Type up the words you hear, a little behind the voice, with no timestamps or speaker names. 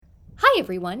Hi,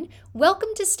 everyone. Welcome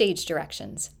to Stage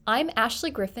Directions. I'm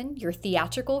Ashley Griffin, your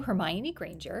theatrical Hermione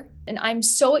Granger, and I'm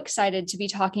so excited to be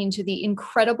talking to the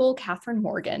incredible Catherine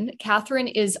Morgan. Catherine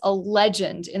is a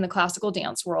legend in the classical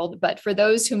dance world, but for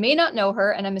those who may not know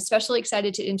her, and I'm especially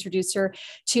excited to introduce her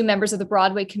to members of the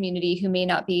Broadway community who may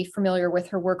not be familiar with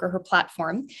her work or her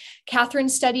platform, Catherine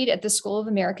studied at the School of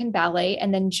American Ballet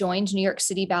and then joined New York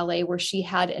City Ballet, where she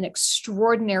had an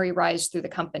extraordinary rise through the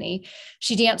company.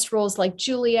 She danced roles like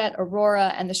Juliet, Aurora,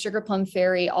 and the Sugar Plum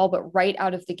Fairy, all but right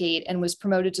out of the gate, and was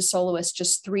promoted to soloist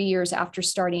just 3 years after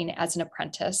starting as an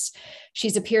apprentice.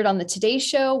 She's appeared on The Today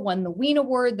Show, won the Ween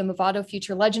Award, the Movado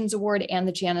Future Legends Award, and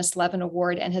the Janice Levin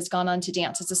Award, and has gone on to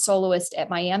dance as a soloist at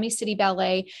Miami City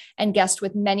Ballet and guest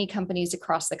with many companies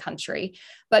across the country.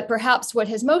 But perhaps what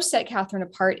has most set Catherine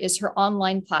apart is her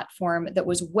online platform that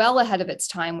was well ahead of its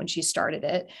time when she started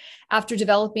it. After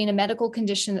developing a medical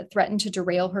condition that threatened to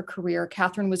derail her career,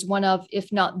 Catherine was one of,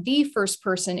 if not the first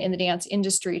person in the dance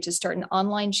industry to start an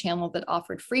online channel that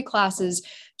offered free classes,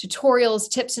 tutorials,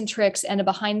 tips and tricks, and a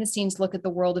behind-the-scenes look at the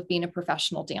world of being a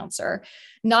professional dancer.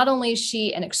 Not only is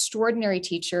she an extraordinary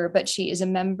teacher, but she is a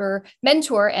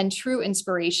mentor, and true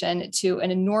inspiration to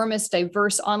an enormous,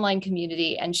 diverse online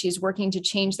community, and she's working to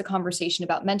change the conversation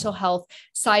about mental health,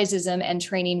 sizeism, and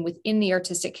training within the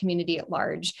artistic community at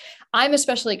large. I'm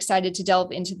especially excited to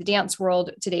delve into the dance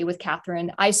world today with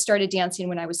Catherine. I started dancing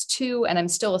when I was 2, and I'm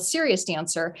still a serious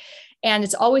dancer. And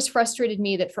it's always frustrated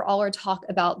me that for all our talk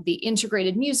about the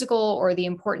integrated musical or the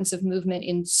importance of movement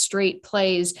in straight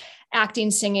plays,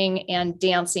 acting, singing, and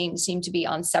dancing seem to be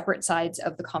on separate sides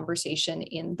of the conversation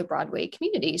in the Broadway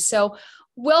community. So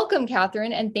welcome,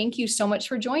 Catherine, and thank you so much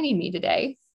for joining me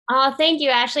today. Oh, thank you,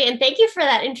 Ashley. And thank you for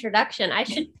that introduction. I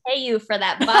should pay you for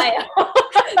that bio.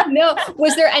 No,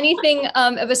 was there anything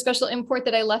of a special import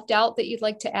that I left out that you'd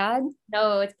like to add?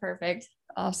 No, it's perfect.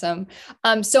 Awesome.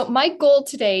 So my goal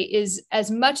today is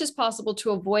as much as possible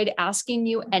to avoid asking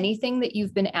you anything that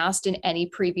you've been asked in any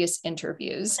previous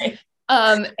interviews.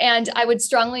 And I would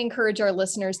strongly encourage our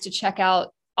listeners to check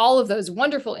out all of those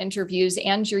wonderful interviews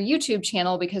and your YouTube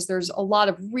channel, because there's a lot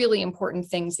of really important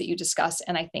things that you discuss,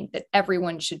 and I think that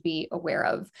everyone should be aware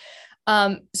of.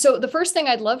 So the first thing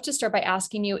I'd love to start by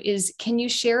asking you is, can you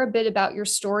share a bit about your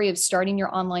story of starting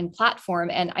your online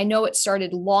platform? And I know it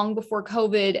started long before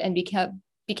COVID and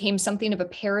became something of a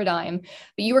paradigm,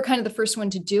 but you were kind of the first one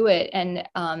to do it. And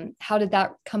how did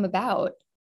that come about?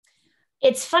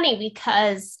 It's funny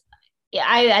because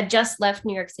I had just left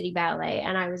New York City Ballet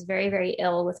and I was very, very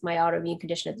ill with my autoimmune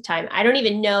condition at the time. I don't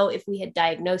even know if we had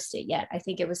diagnosed it yet. I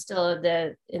think it was still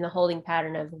in the holding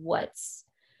pattern of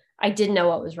I didn't know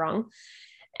what was wrong.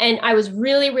 And I was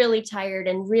really, really tired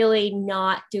and really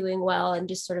not doing well and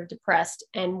just sort of depressed.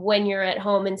 And when you're at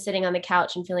home and sitting on the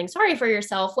couch and feeling sorry for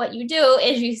yourself, what you do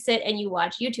is you sit and you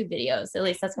watch YouTube videos. At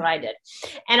least that's what I did.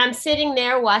 And I'm sitting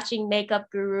there watching Makeup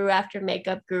Guru after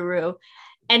Makeup Guru.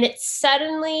 And it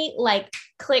suddenly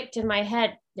clicked in my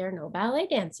head, there are no ballet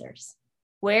dancers.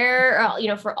 Where,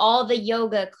 for all the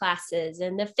yoga classes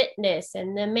and the fitness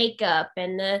and the makeup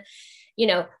and the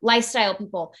lifestyle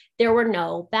people, there were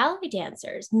no ballet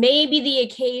dancers. Maybe the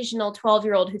occasional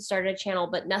 12-year-old who started a channel,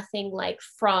 but nothing like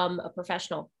from a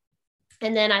professional.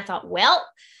 And then I thought, well,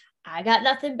 I got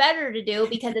nothing better to do,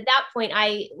 because at that point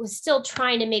I was still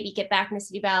trying to maybe get back in the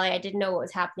City Ballet. I didn't know what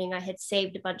was happening. I had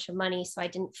saved a bunch of money, so I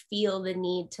didn't feel the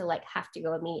need to have to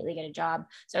go immediately get a job.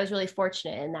 So I was really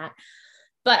fortunate in that.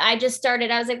 But I just started,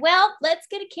 I was like, well, let's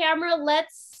get a camera.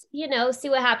 Let's see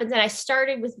what happens. And I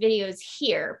started with videos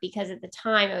here because at the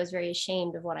time I was very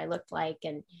ashamed of what I looked like.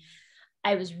 And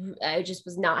I just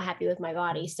was not happy with my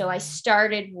body. So I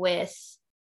started with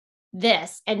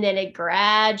this, and then it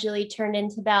gradually turned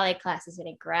into ballet classes, and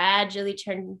it gradually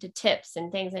turned into tips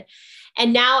and things.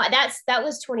 And now that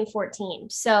was 2014.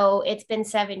 So it's been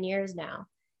 7 years now,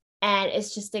 and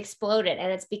it's just exploded,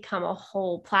 and it's become a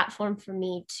whole platform for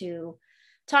me to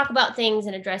talk about things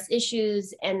and address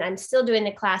issues. And I'm still doing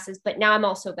the classes, but now I'm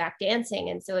also back dancing.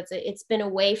 And so it's been a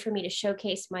way for me to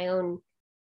showcase my own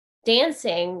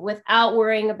dancing without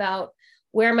worrying about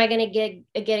where am I going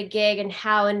to get a gig and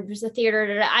how, and there's a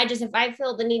theater. If I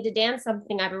feel the need to dance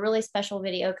something, I have a really special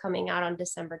video coming out on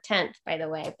December 10th, by the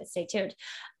way, but stay tuned.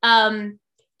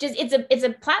 It's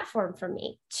a platform for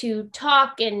me to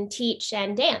talk and teach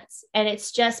and dance. And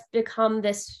it's just become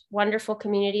this wonderful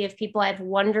community of people. I have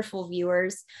wonderful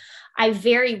viewers. I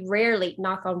very rarely,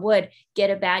 knock on wood, get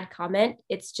a bad comment.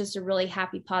 It's just a really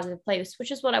happy, positive place,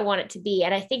 which is what I want it to be.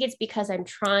 And I think it's because I'm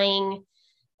trying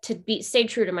to stay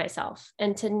true to myself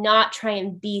and to not try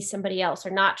and be somebody else or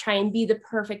not try and be the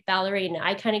perfect ballerina.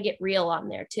 I kind of get real on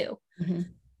there too. Mm-hmm.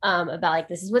 about like,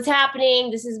 this is what's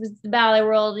happening. This is the ballet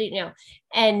world, you know.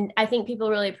 And I think people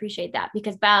really appreciate that,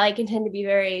 because ballet can tend to be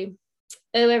very,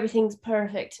 oh, everything's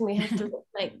perfect and we have to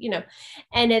like, you know,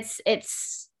 and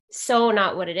it's so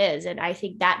not what it is. And I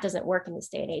think that doesn't work in this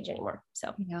day and age anymore.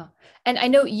 So, yeah. And I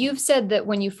know you've said that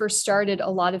when you first started, a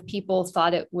lot of people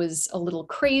thought it was a little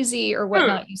crazy or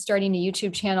whatnot, you starting a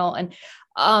YouTube channel. And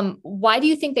why do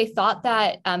you think they thought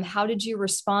that? How did you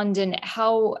respond? And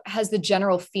how has the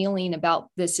general feeling about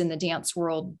this in the dance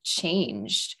world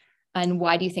changed? And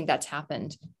why do you think that's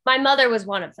happened? My mother was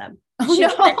one of them. Oh, She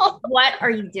was no. like, what are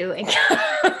you doing?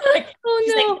 Oh,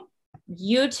 She's no. like,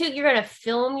 YouTube, you're going to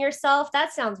film yourself?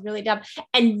 That sounds really dumb.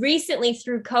 And recently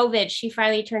through COVID, she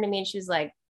finally turned to me and she was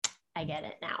like, I get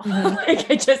it now.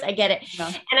 Mm-hmm. I get it. Yeah.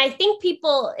 And I think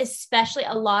people, especially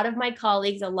a lot of my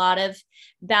colleagues, a lot of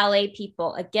ballet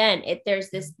people, again, there's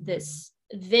this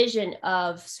vision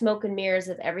of smoke and mirrors,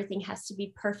 of everything has to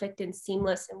be perfect and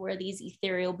seamless, and we're these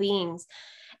ethereal beings.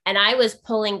 And I was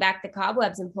pulling back the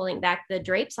cobwebs and pulling back the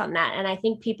drapes on that. And I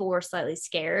think people were slightly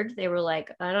scared. They were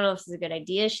like, I don't know if this is a good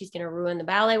idea. She's going to ruin the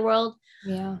ballet world.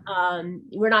 Yeah.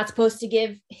 We're not supposed to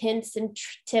give hints and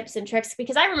tips and tricks,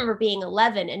 because I remember being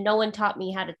 11 and no one taught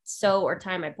me how to sew or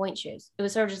tie my point shoes. It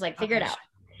was sort of just like, figure it out.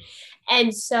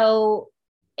 And so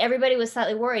everybody was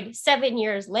slightly worried. 7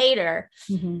 years later,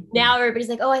 now everybody's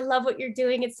like, oh, I love what you're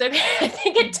doing. It's so good. I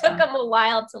think it took them a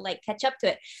while to like catch up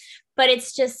to it. But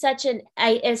it's just such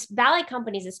as ballet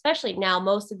companies, especially now,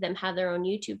 most of them have their own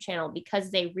YouTube channel, because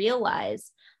they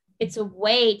realize it's a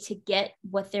way to get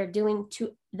what they're doing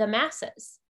to the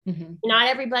masses. Not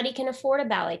everybody can afford a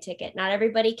ballet ticket. Not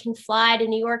everybody can fly to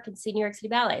New York and see New York City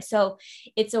Ballet. So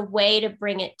it's a way to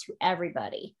bring it to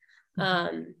everybody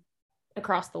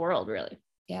across the world, really.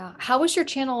 Yeah. How has your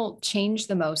channel changed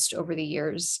the most over the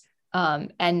years?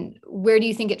 And where do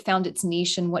you think it found its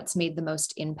niche, and what's made the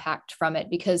most impact from it?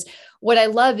 Because what I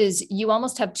love is you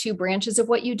almost have two branches of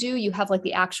what you do. You have like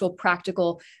the actual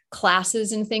practical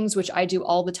classes and things, which I do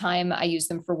all the time. I use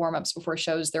them for warm-ups before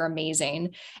shows. They're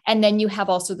amazing. And then you have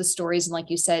also the stories. And like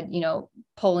you said, you know,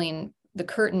 pulling the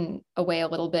curtain away a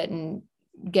little bit and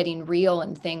getting real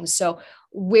and things. So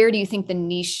where do you think the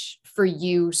niche for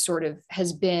you sort of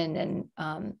has been,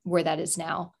 and where that is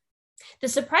now? The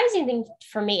surprising thing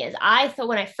for me is, I thought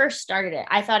when I first started it,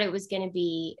 I thought it was going to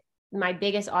be, my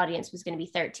biggest audience was going to be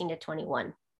 13 to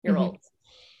 21 year olds.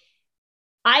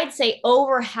 I'd say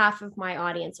over half of my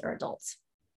audience are adults.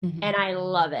 And I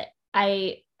love it.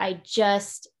 I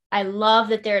love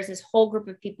that there's this whole group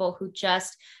of people who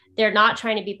just, they're not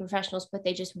trying to be professionals, but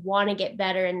they just want to get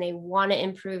better and they want to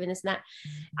improve and this and that.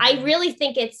 I really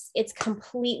think it's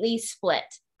completely split.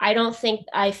 I don't think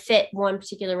I fit one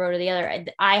particular road or the other.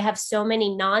 I have so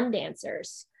many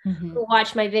non-dancers who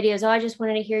watch my videos. Oh, I just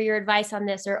wanted to hear your advice on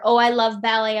this. Or, oh, I love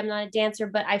ballet. I'm not a dancer,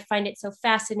 but I find it so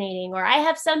fascinating. Or I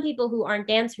have some people who aren't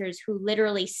dancers who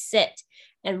literally sit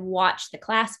and watch the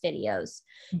class videos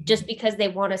just because they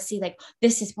want to see, like,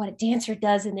 this is what a dancer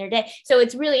does in their day. So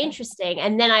it's really interesting.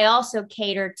 And then I also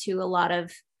cater to a lot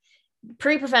of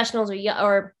pre-professionals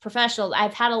or professionals.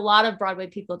 I've had a lot of Broadway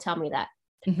people tell me that.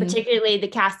 Particularly the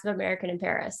cast of American in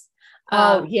Paris.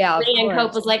 Oh, yeah. Leanne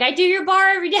Cope was like, I do your bar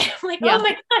every day. I'm like, oh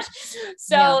my gosh.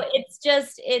 So it's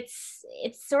just,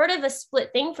 it's sort of a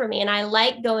split thing for me. And I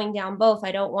like going down both.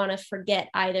 I don't want to forget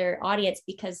either audience,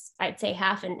 because I'd say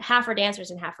half are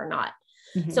dancers and half are not.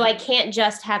 So I can't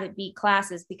just have it be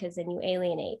classes, because then you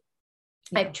alienate.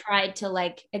 I've tried to,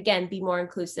 like, again, be more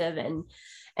inclusive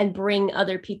and bring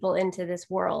other people into this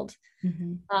world.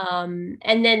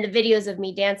 And then the videos of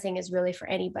me dancing is really for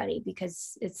anybody,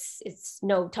 because it's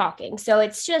no talking. So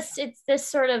it's this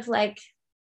sort of like,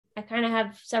 I kind of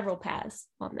have several paths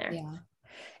on there. Yeah.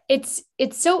 It's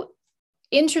so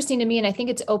interesting to me. And I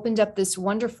think it's opened up this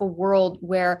wonderful world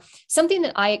where something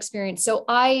that I experienced. So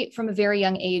I, from a very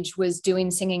young age, was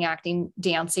doing singing, acting,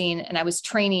 dancing, and I was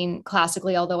training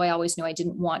classically, although I always knew I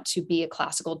didn't want to be a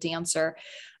classical dancer.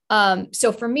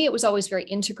 So for me, it was always very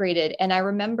integrated. And I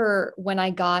remember when I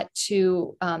got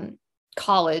to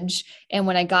college and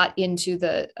when I got into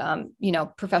the,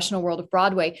 professional world of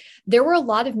Broadway, there were a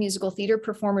lot of musical theater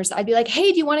performers. I'd be like,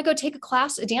 hey, do you want to go take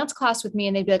a dance class with me?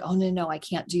 And they'd be like, oh, no, I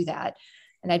can't do that.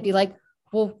 And I'd be like,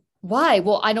 well, why?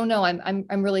 Well, I don't know.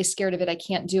 I'm really scared of it. I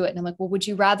can't do it. And I'm like, well, would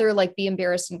you rather like be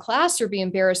embarrassed in class or be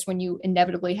embarrassed when you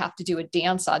inevitably have to do a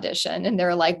dance audition? And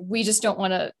they're like, we just don't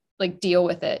want to like deal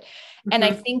with it. And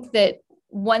I think that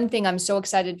one thing I'm so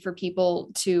excited for people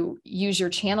to use your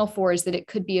channel for is that it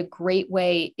could be a great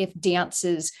way if dance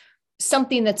is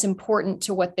something that's important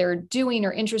to what they're doing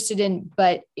or interested in,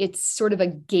 but it's sort of a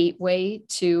gateway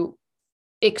to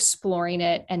exploring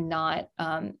it and not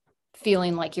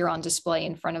feeling like you're on display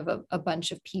in front of a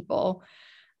bunch of people.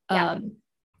 Yeah.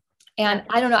 And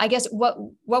I don't know, I guess what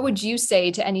would you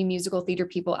say to any musical theater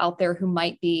people out there who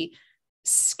might be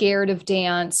scared of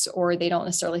dance, or they don't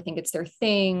necessarily think it's their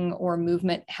thing, or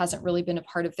movement hasn't really been a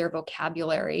part of their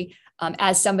vocabulary,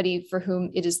 as somebody for whom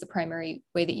it is the primary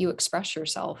way that you express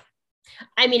yourself?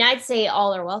 I mean, I'd say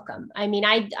all are welcome. I mean,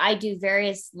 I do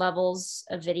various levels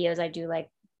of videos. I do like,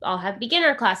 I'll have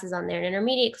beginner classes on there and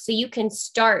intermediate. So you can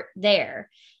start there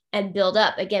and build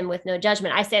up, again, with no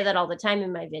judgment. I say that all the time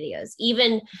in my videos,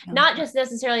 even not just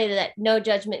necessarily that no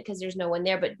judgment because there's no one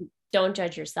there, but don't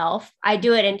judge yourself. I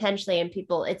do it intentionally, and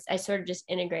people, I sort of just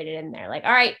integrate it in there. Like,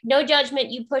 all right, no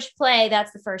judgment, you push play.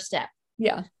 That's the first step.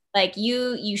 Yeah. Like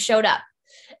you showed up.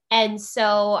 And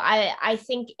so I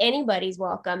think anybody's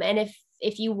welcome. And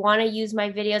if you want to use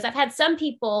my videos, I've had some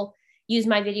people use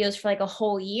my videos for like a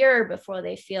whole year before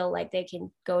they feel like they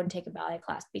can go and take a ballet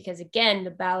class, because again,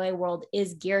 the ballet world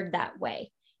is geared that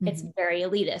way. It's very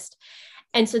elitist.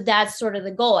 And so that's sort of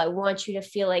the goal. I want you to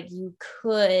feel like you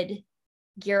could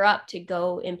gear up to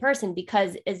go in person,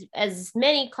 because as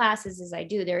many classes as I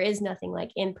do, there is nothing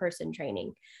like in-person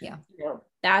training. Yeah.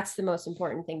 That's the most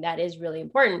important thing. That is really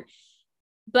important.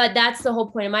 But that's the whole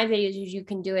point of my videos, is you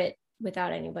can do it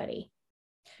without anybody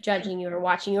judging you or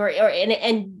watching you,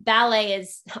 and ballet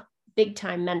is big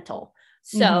time mental.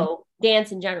 So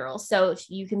dance in general. So if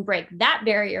you can break that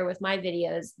barrier with my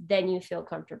videos, then you feel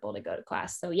comfortable to go to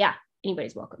class. So yeah,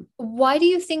 anybody's welcome. Why do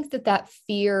you think that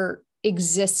fear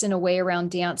exists in a way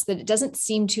around dance that it doesn't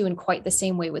seem to in quite the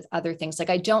same way with other things? Like,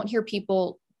 I don't hear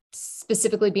people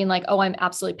specifically being like, oh, I'm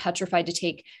absolutely petrified to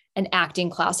take an acting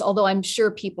class. Although I'm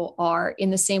sure people are, in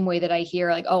the same way that I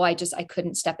hear like, oh, I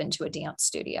couldn't step into a dance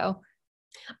studio.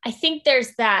 I think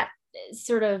there's that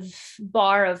sort of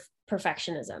bar of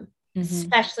perfectionism,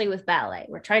 especially with ballet.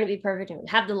 We're trying to be perfect and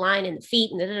have the line and the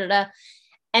feet and da.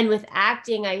 And with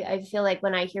acting, I feel like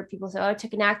when I hear people say, oh, I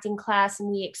took an acting class and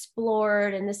we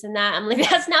explored and this and that, I'm like,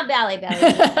 that's not ballet.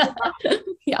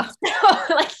 Yeah.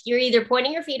 So, like, you're either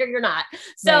pointing your feet or you're not.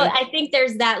 So right. I think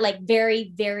there's that like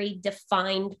very, very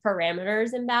defined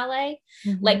parameters in ballet.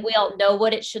 Like, we all know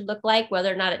what it should look like.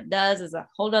 Whether or not it does is a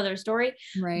whole nother story.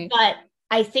 Right. But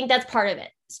I think that's part of it,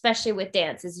 especially with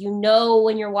dance, is you know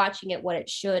when you're watching it what it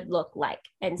should look like.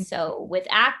 And so with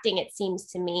acting, it seems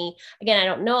to me, again, I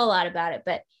don't know a lot about it,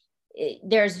 but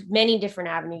there's many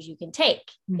different avenues you can take.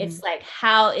 It's like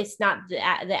how it's not the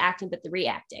acting, but the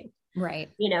reacting. Right.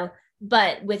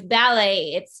 But with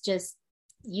ballet, it's just,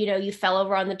 you fell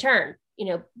over on the turn,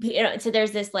 so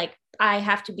there's this, like, I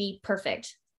have to be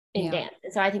perfect in dance.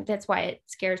 And so I think that's why it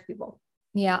scares people.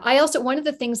 Yeah. One of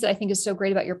the things that I think is so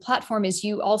great about your platform is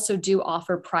you also do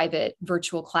offer private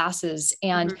virtual classes.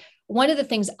 And one of the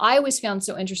things I always found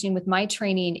so interesting with my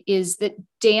training is that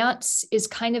dance is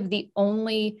kind of the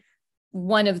only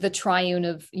one of the triune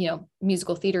of,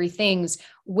 musical theater things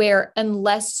where,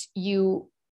 unless you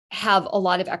have a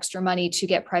lot of extra money to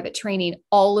get private training,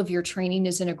 all of your training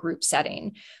is in a group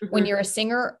setting. When you're a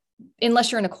singer,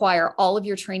 unless you're in a choir, all of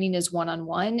your training is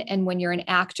one-on-one. And when you're an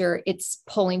actor, it's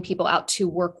pulling people out to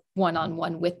work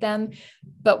one-on-one with them.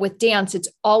 But with dance, it's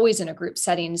always in a group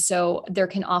setting. So there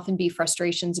can often be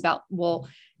frustrations about, well,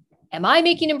 am I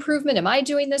making improvement? Am I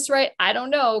doing this right? I don't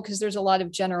know, because there's a lot of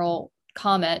general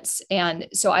comments. And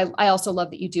so I also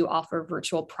love that you do offer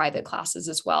virtual private classes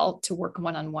as well to work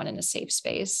one-on-one in a safe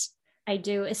space. I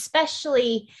do,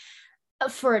 especially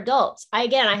for adults. I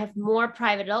have more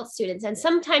private adult students, and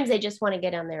sometimes they just want to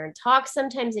get on there and talk.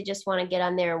 Sometimes they just want to get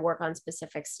on there and work on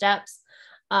specific steps.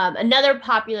 Another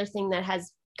popular thing that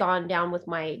has gone down with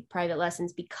my private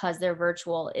lessons, because they're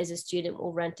virtual, is a student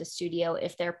will rent a studio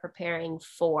if they're preparing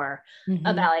for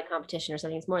a ballet competition or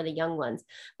something. It's more the young ones.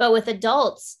 But with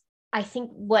adults, I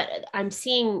think what I'm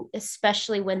seeing,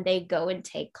 especially when they go and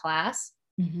take class,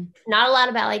 not a lot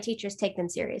of ballet teachers take them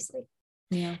seriously.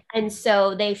 Yeah. And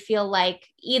so they feel like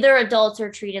either adults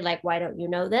are treated like, why don't you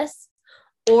know this?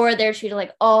 Or they're treated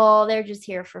like, oh, they're just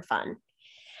here for fun.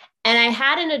 And I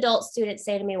had an adult student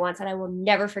say to me once, and I will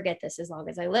never forget this as long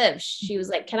as I live. She was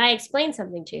like, can I explain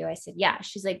something to you? I said, yeah.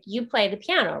 She's like, you play the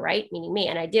piano, right? Meaning me.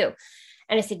 And I do.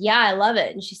 And I said, yeah, I love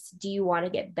it. And she said, do you want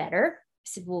to get better? I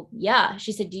said, well, yeah.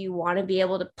 She said, do you want to be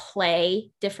able to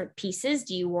play different pieces?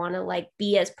 Do you want to like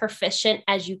be as proficient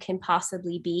as you can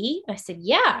possibly be? I said,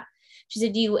 yeah. She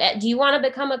said, do you want to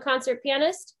become a concert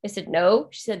pianist? I said, no.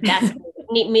 She said, that's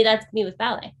me. That's me with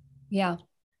ballet. Yeah.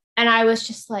 And I was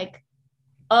just like,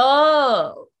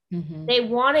 oh, they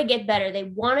want to get better. They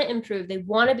want to improve. They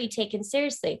want to be taken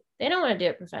seriously. They don't want to do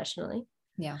it professionally.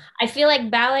 Yeah. I feel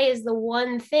like ballet is the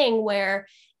one thing where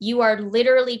you are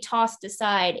literally tossed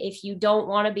aside if you don't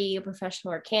want to be a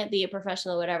professional or can't be a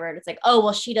professional or whatever. And it's like, oh,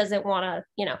 well, she doesn't want to,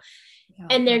 Yeah.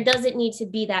 and there doesn't need to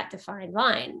be that defined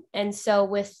line. And so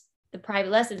with the private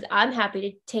lessons, I'm happy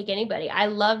to take anybody. I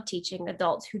love teaching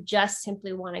adults who just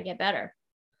simply want to get better.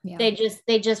 Yeah.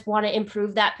 They just want to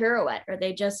improve that pirouette, or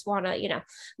they just want to,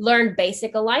 learn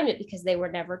basic alignment because they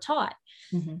were never taught.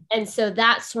 Mm-hmm. And so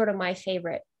that's sort of my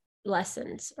favorite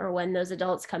lessons, or when those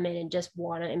adults come in and just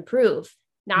want to improve.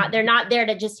 They're not there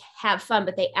to just have fun,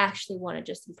 but they actually want to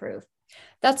just improve.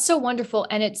 That's so wonderful.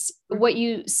 And it's what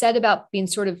you said about being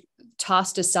sort of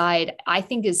tossed aside, I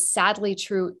think is sadly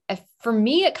true. For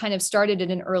me, it kind of started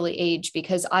at an early age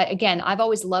because I've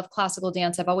always loved classical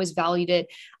dance. I've always valued it.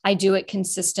 I do it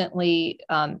consistently,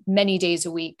 many days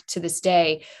a week to this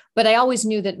day, but I always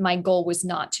knew that my goal was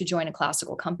not to join a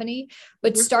classical company.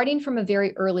 But starting from a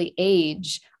very early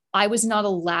age, I was not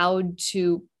allowed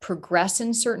to progress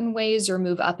in certain ways or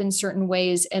move up in certain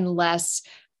ways unless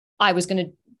I was going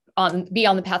to be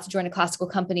on the path to join a classical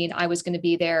company and I was going to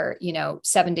be there,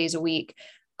 7 days a week.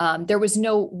 There was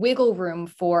no wiggle room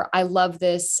for, I love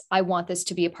this, I want this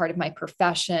to be a part of my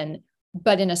profession,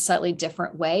 but in a slightly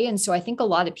different way. And so I think a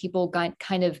lot of people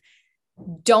kind of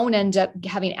don't end up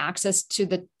having access to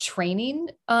the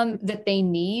training that they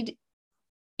need,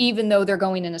 even though they're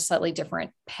going in a slightly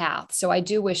different path. So I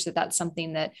do wish that that's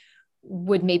something that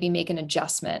would maybe make an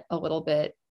adjustment a little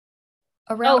bit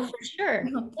around. Oh, for sure.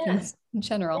 Things in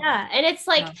general. Yeah. And it's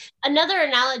like another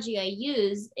analogy I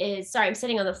use is, sorry, I'm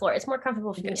sitting on the floor. It's more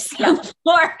comfortable for me to sit on the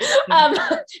floor.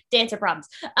 Dancer problems.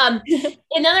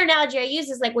 Another analogy I use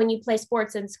is like when you play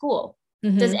sports in school.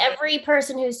 Mm-hmm. Does every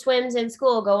person who swims in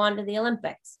school go on to the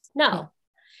Olympics? No. Yeah.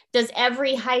 Does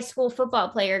every high school football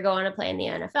player go on to play in the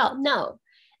NFL? No.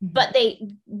 But they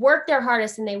work their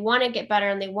hardest and they want to get better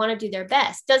and they want to do their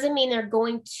best. Doesn't mean they're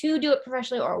going to do it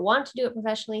professionally or want to do it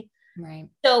professionally. Right.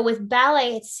 So with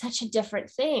ballet, it's such a different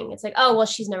thing. It's like, oh, well,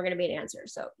 she's never going to be a dancer.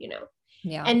 So,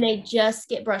 yeah. And they just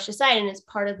get brushed aside, and it's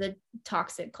part of the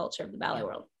toxic culture of the ballet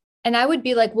world. And I would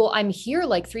be like, well, I'm here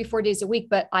like 3-4 days a week,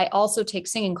 but I also take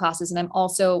singing classes. And I'm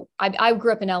also, I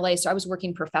grew up in LA, so I was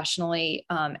working professionally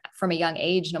from a young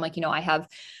age. And I'm like, I have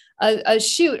a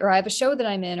shoot, or I have a show that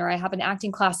I'm in, or I have an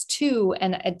acting class too.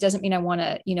 And it doesn't mean I want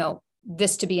to,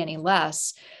 this to be any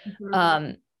less.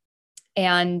 Mm-hmm.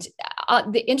 And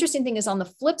the interesting thing is, on the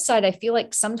flip side, I feel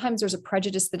like sometimes there's a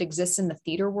prejudice that exists in the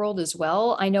theater world as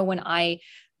well. I know when I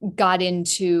got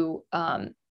into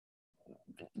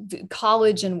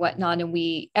college and whatnot,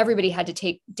 and everybody had to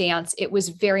take dance, it was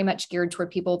very much geared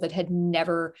toward people that had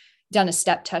never done a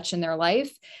step touch in their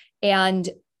life. And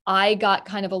I got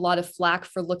kind of a lot of flack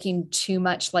for looking too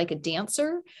much like a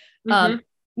dancer. Mm-hmm.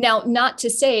 Now, not to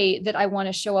say that I want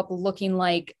to show up looking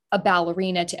like a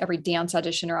ballerina to every dance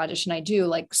audition or audition I do,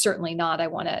 like certainly not. I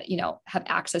want to, have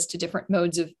access to different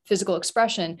modes of physical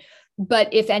expression.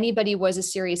 But if anybody was a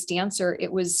serious dancer,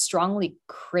 it was strongly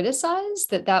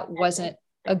criticized that wasn't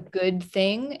a good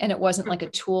thing. And it wasn't like a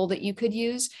tool that you could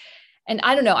use. And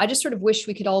I don't know, I just sort of wish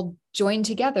we could all join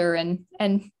together and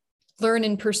learn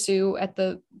and pursue at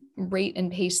the rate and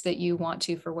pace that you want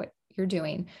to for what you're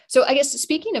doing. So I guess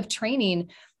speaking of training,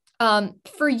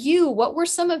 for you, what were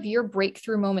some of your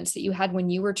breakthrough moments that you had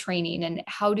when you were training, and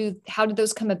how did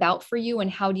those come about for you, and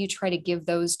how do you try to give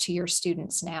those to your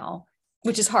students now,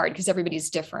 which is hard because everybody's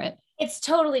different? It's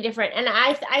totally different. And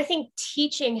I think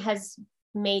teaching has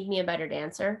made me a better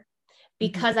dancer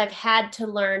because I've had to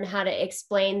learn how to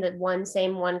explain the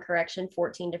one correction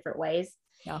 14 different ways.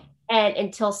 Yeah. And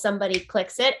until somebody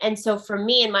clicks it. And so for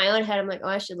me in my own head, I'm like, oh,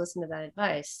 I should listen to that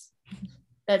advice.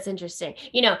 That's interesting.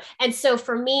 And so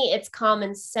for me, it's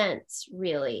common sense,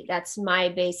 really. That's my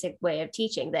basic way of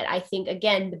teaching, that I think,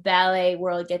 again, the ballet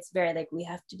world gets very like, we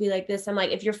have to be like this. I'm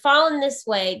like, if you're following this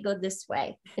way, go this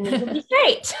way and it will be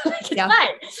straight. It's fun.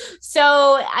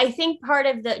 So I think part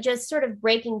of the just sort of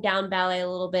breaking down ballet a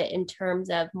little bit in terms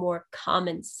of more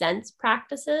common sense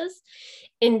practices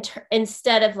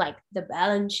instead of like the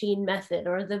Balanchine method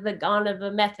or the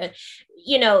Vaganova method.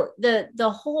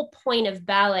 The whole point of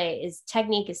ballet is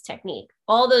technique is technique.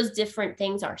 All those different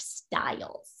things are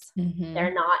styles. Mm-hmm.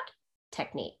 They're not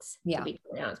techniques, to be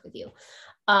totally honest with you.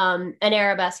 An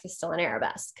arabesque is still an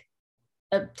arabesque.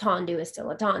 A tendu is still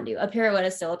a tendu. A pirouette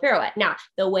is still a pirouette. Now,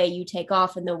 the way you take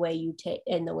off and the way you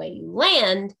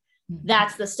land, mm-hmm.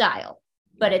 that's the style,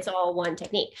 but it's all one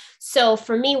technique. So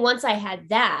for me, once I had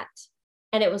that,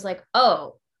 and it was like,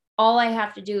 oh, all I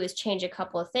have to do is change a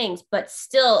couple of things, but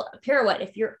still a pirouette,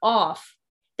 if you're off,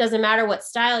 doesn't matter what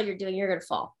style you're doing, you're going to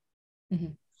fall.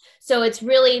 Mm-hmm. So it's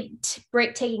really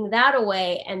taking that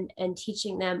away and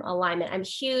teaching them alignment. I'm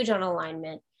huge on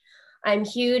alignment. I'm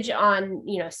huge on,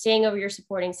 staying over your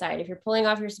supporting side. If you're pulling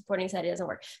off your supporting side, it doesn't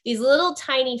work. These little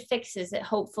tiny fixes that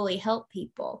hopefully help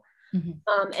people.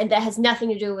 And that has nothing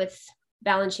to do with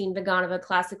Balanchine, Vaganova,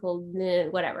 classical,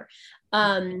 whatever.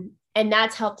 And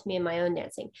that's helped me in my own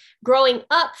dancing. Growing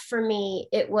up for me,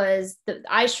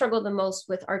 I struggled the most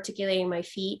with articulating my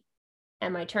feet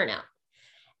and my turnout.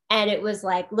 And it was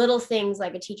like little things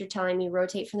like a teacher telling me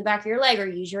rotate from the back of your leg or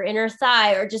use your inner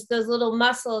thigh, or just those little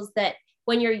muscles that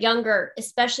when you're younger,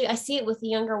 especially I see it with the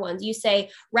younger ones, you say,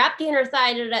 wrap the inner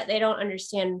thigh, they don't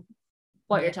understand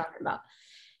what you're talking about.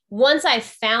 Once I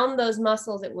found those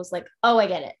muscles, it was like, oh, I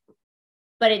get it.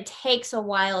 But it takes a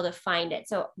while to find it.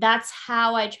 So that's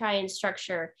how I try and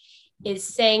structure, is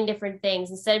saying different things.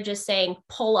 Instead of just saying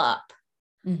pull up,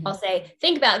 I'll say,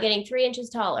 think about getting 3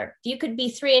 inches taller. If you could be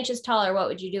 3 inches taller, what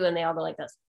would you do? And they all go like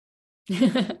this.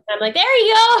 I'm like, there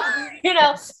you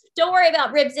go. Don't worry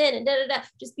about ribs in and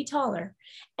just be taller.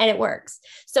 And it works.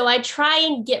 So I try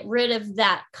and get rid of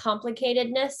that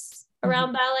complicatedness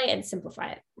around ballet and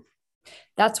simplify it.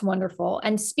 That's wonderful.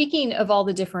 And speaking of all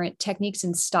the different techniques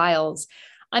and styles,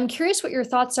 I'm curious what your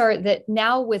thoughts are that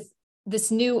now with this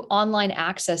new online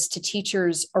access to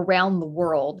teachers around the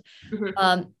world,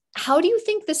 how do you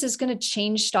think this is going to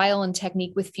change style and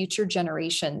technique with future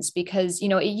generations? Because,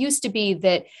 it used to be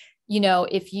that,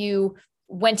 if you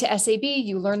went to SAB,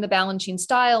 you learned the Balanchine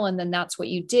style, and then that's what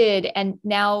you did. And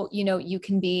now, you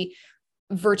can be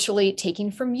virtually taking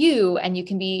from you, and you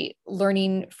can be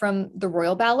learning from the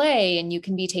Royal Ballet, and you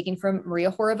can be taking from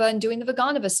Maria Horova and doing the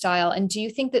Vaganova style. And do you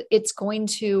think that it's going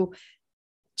to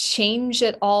change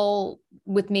at all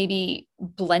with maybe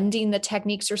blending the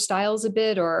techniques or styles a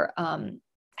bit, or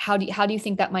how do you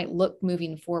think that might look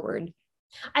moving forward?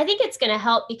 I think it's going to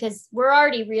help because we're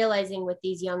already realizing with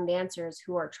these young dancers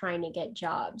who are trying to get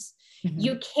jobs,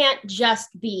 you can't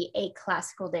just be a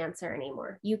classical dancer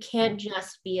anymore. You can't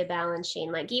just be a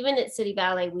Balanchine. Like even at City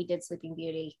Ballet, we did Sleeping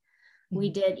Beauty.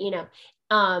 We did,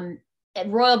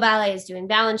 Royal Ballet is doing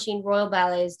Balanchine. Royal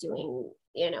Ballet is doing,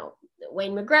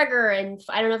 Wayne McGregor, and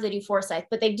I don't know if they do Forsyth,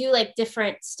 but they do like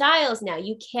different styles now.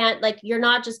 You can't, like, you're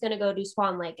not just going to go do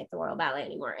Swan Lake at the Royal Ballet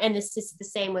anymore. And it's just the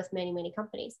same with many, many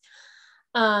companies.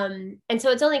 And so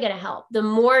it's only going to help. The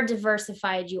more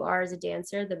diversified you are as a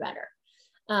dancer, the better.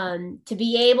 To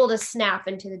be able to snap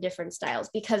into the different styles,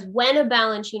 because when a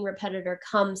Balanchine repetitor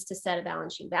comes to set a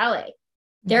Balanchine ballet,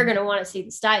 they're going to want to see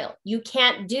the style. You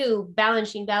can't do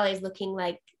Balanchine ballets looking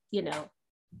like, you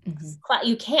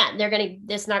can't,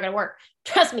 it's not going to work.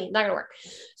 Trust me, not going to work.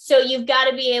 So you've got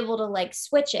to be able to like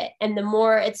switch it. And the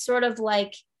more, it's sort of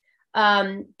like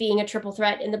being a triple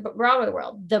threat in the Broadway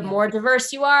world, the more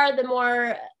diverse you are, the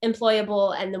more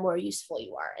employable and the more useful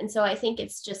you are. And so I think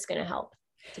it's just going to help,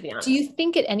 to be honest. Do you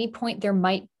think at any point there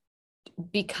might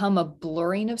become a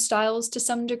blurring of styles to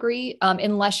some degree,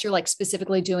 unless you're like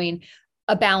specifically doing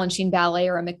a Balanchine ballet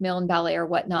or a Macmillan ballet or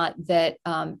whatnot, that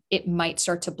it might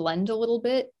start to blend a little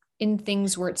bit in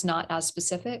things where it's not as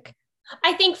specific?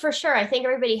 I think for sure. I think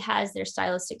everybody has their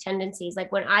stylistic tendencies.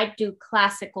 Like when I do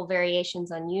classical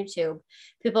variations on YouTube,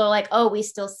 people are like, oh, we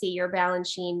still see your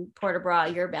Balanchine port de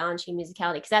bras, your Balanchine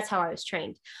musicality, because that's how I was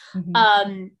trained.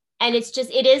 And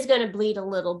it is going to bleed a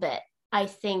little bit. I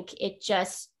think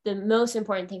the most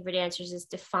important thing for dancers is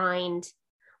to find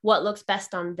what looks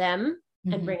best on them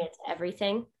and bring it to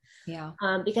everything. Yeah.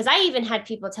 Because I even had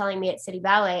people telling me at City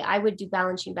Ballet, I would do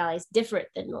Balanchine ballets different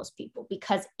than most people,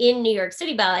 because in New York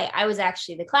City Ballet, I was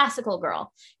actually the classical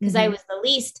girl because I was the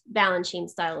least Balanchine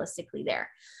stylistically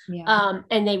there. Yeah.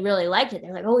 And they really liked it.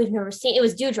 They're like, oh, we've never seen, it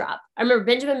was Dewdrop. I remember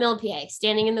Benjamin Millepied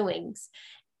standing in the wings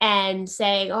and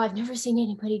saying, oh, I've never seen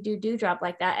anybody do Dewdrop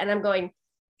like that. And I'm going,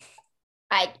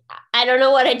 I don't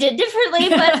know what I did differently,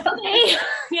 but okay,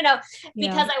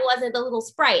 because I wasn't the little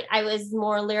sprite, I was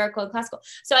more lyrical and classical.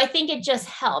 So I think it just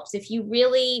helps if you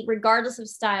really, regardless of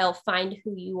style, find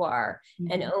who you are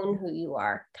and own who you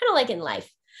are, kind of like in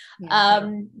life,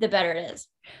 the better it is.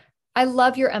 I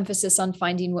love your emphasis on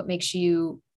finding what makes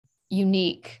you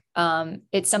unique.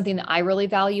 It's something that I really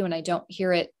value, and I don't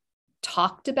hear it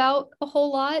talked about a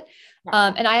whole lot.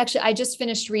 And I just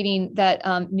finished reading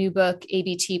that new book,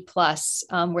 ABT Plus,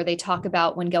 where they talk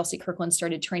about when Gelsey Kirkland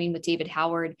started training with David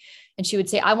Howard, and she would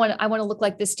say, I want to look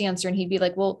like this dancer. And he'd be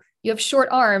like, well, you have short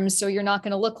arms, so you're not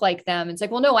going to look like them. And it's like,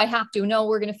 well, no, I have to. No,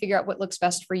 we're going to figure out what looks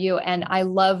best for you. And I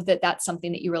love that that's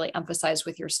something that you really emphasize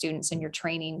with your students in your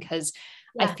training, because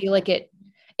I feel like it,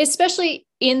 especially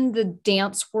in the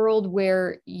dance world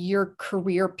where your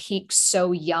career peaks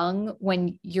so young,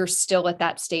 when you're still at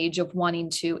that stage of wanting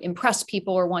to impress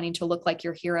people or wanting to look like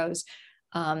your heroes.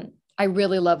 I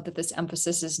really love that this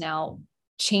emphasis is now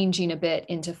changing a bit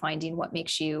into finding what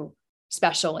makes you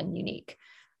special and unique.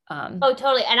 Oh,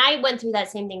 totally. And I went through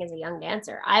that same thing as a young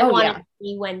dancer. I wanted to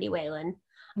be Wendy Whalen.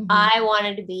 Mm-hmm. I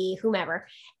wanted to be whomever.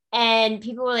 And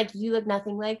people were like, you look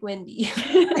nothing like Wendy.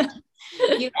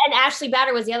 And Ashley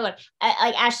Batter was the other one.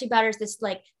 Like Ashley Batter's this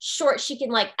like short, she can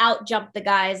like out jump the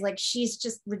guys. Like she's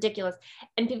just ridiculous.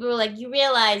 And people were like, you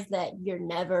realize that you're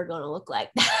never going to look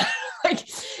like that. Like,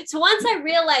 so once I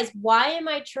realized, why am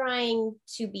I trying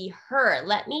to be her?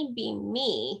 Let me be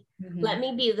me. Mm-hmm. Let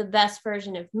me be the best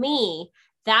version of me.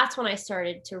 That's when I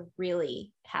started to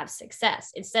really have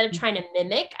success. Instead of trying to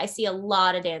mimic, I see a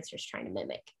lot of dancers trying to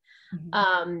mimic.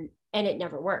 Mm-hmm. And it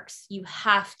never works. You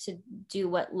have to do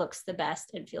what looks the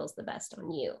best and feels the best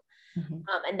on you. Mm-hmm.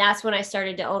 And that's when I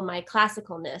started to own my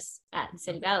classicalness at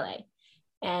City Ballet.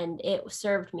 And it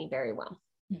served me very well.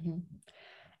 Mm-hmm.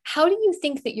 How do you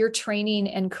think that your training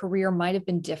and career might have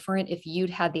been different if you'd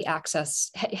had the access,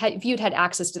 if you'd had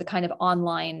access to the kind of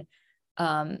online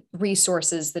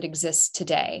resources that exist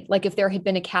today? Like if there had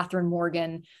been a Catherine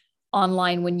Morgan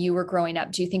online when you were growing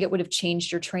up, do you think it would have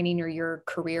changed your training or your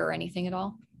career or anything at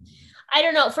all? I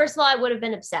don't know. First of all, I would have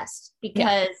been obsessed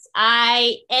because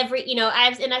I said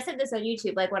this on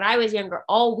YouTube, like when I was younger,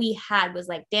 all we had was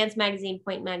like Dance Magazine,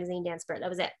 Point Magazine, Dance Spirit. That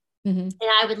was it. Mm-hmm. And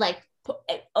I would like put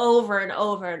it over and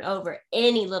over and over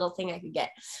any little thing I could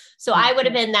get. So I would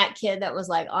have been that kid that was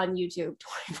like on YouTube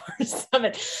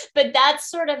 24/7. But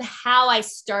that's sort of how I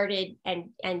started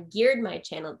and geared my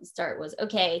channel to start was,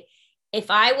 okay, if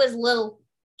I was little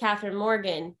Catherine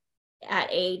Morgan at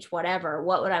age whatever,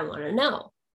 what would I want to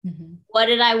know? Mm-hmm. What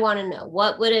did I want to know?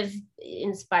 What would have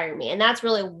inspired me? And that's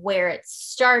really where it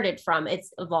started from.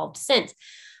 It's evolved since.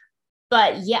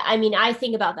 But yeah, I mean, I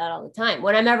think about that all the time.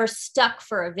 When I'm ever stuck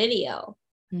for a video,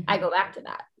 mm-hmm. I go back to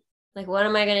that. Like, what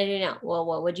am I going to do now? Well,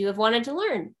 what would you have wanted to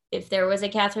learn if there was a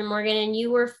Catherine Morgan and you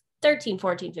were 13,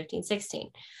 14, 15, 16?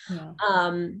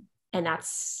 Yeah. And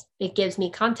it gives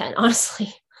me content,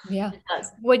 honestly. Yeah.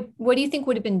 What do you think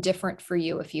would have been different for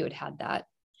you if you had had that?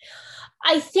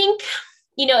 I think,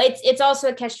 it's also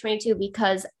a catch-22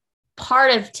 because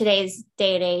part of today's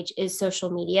day and age is social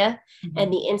media mm-hmm.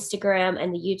 and the Instagram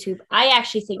and the YouTube. I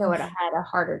actually think I would have had a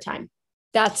harder time.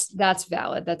 That's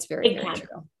valid. That's very, very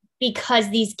true. Because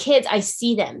these kids, I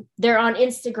see them, they're on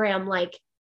Instagram like,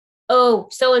 oh,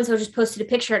 so-and-so just posted a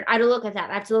picture and I don't look at that.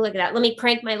 I have to look at that. Let me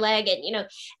crank my leg. And,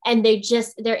 and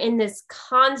they're in this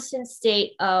constant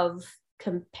state of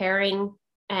comparing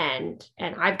and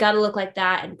I've got to look like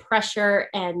that and pressure.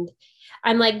 And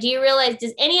I'm like, do you realize,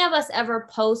 does any of us ever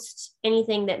post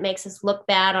anything that makes us look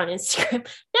bad on Instagram?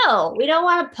 No, we don't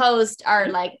want to post our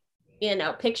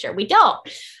picture. We don't.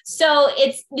 So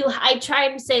I try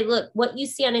and say, look, what you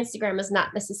see on Instagram is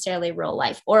not necessarily real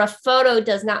life, or a photo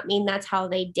does not mean that's how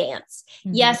they dance.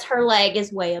 Mm-hmm. Yes, her leg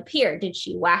is way up here. Did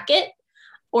she whack it?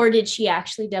 Or did she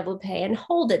actually développé and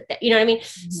hold it? You know what I mean?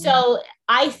 Mm-hmm. So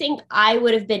I think I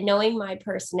would have been, knowing my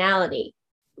personality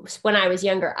when I was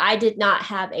younger, I did not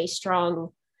have a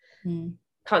strong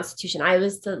constitution. I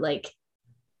was at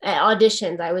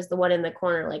auditions, I was the one in the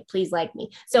corner, like, please like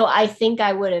me. So I think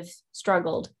I would have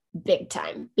struggled big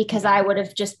time because I would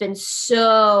have just been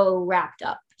so wrapped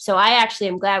up. So I actually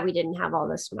am glad we didn't have all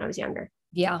this when I was younger.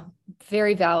 Yeah,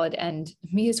 very valid. And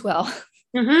me as well.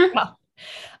 Mm-hmm. Wow.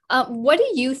 What do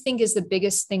you think is the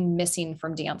biggest thing missing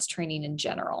from dance training in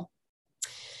general?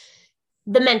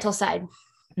 The mental side.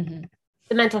 Mm-hmm.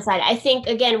 The mental side. I think,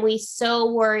 again, we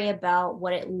so worry about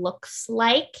what it looks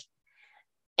like.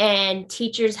 And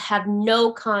teachers have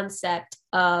no concept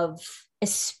of,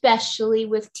 especially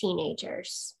with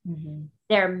teenagers, mm-hmm.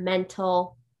 their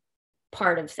mental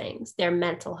part of things, their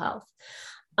mental health.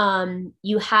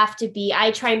 You have to be,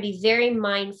 I try and be very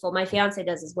mindful. My fiance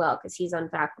does as well, because he's on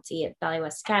faculty at Ballet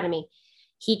West Academy.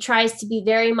 He tries to be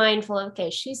very mindful of,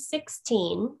 okay, she's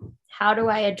 16. How do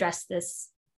I address this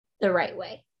the right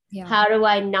way? Yeah. How do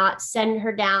I not send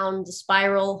her down the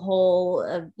spiral hole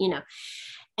of,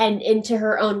 and into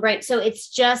her own brain? So it's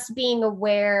just being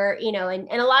aware, and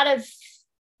a lot of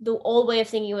the old way of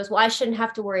thinking was, well, I shouldn't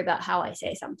have to worry about how I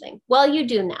say something. Well, you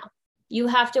do now. You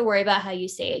have to worry about how you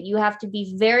say it. You have to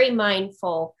be very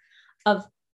mindful of,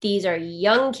 these are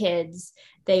young kids.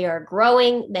 They are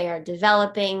growing. They are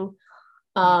developing.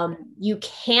 You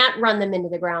can't run them into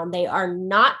the ground. They are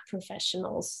not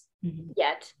professionals mm-hmm.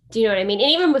 yet. Do you know what I mean?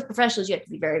 And even with professionals, you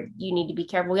need to be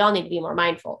careful. We all need to be more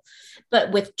mindful.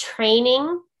 But with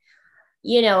training,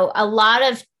 a lot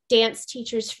of dance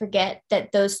teachers forget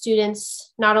that those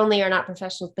students not only are not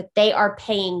professionals, but they are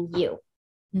paying you.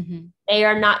 Mm-hmm. They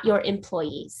are not your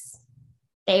employees.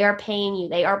 They are paying you.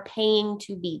 They are paying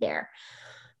to be there.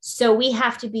 So we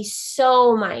have to be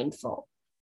so mindful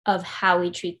of how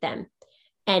we treat them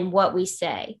and what we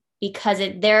say, because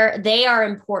they are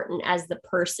important as the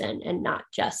person and not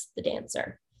just the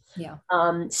dancer. Yeah.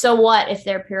 So what if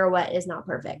their pirouette is not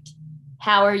perfect?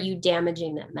 How are you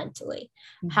damaging them mentally?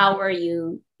 Mm-hmm. How are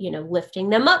you, lifting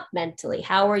them up mentally?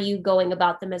 How are you going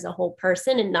about them as a whole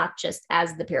person and not just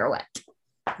as the pirouette?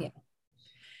 Yeah.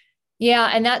 Yeah.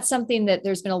 And that's something that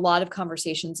there's been a lot of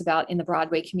conversations about in the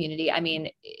Broadway community. I mean,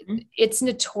 it's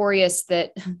notorious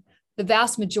that the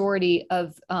vast majority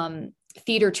of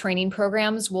theater training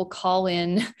programs will call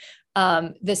in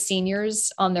the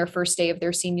seniors on their first day of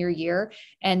their senior year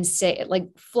and say, like,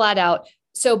 flat out,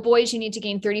 so boys, you need to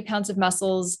gain 30 pounds of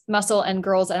muscle, and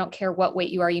girls, I don't care what weight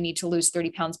you are, you need to lose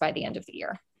 30 pounds by the end of the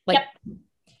year. Like, yep.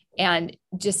 And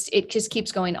it just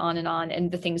keeps going on,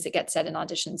 and the things that get said in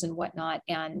auditions and whatnot.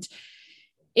 And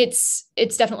it's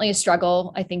definitely a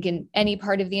struggle, I think, in any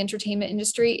part of the entertainment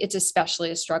industry. It's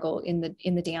especially a struggle in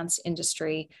the dance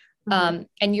industry. Mm-hmm.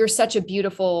 And you're such a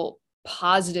beautiful,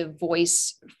 positive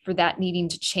voice for that needing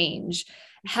to change.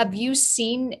 Have you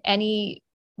seen any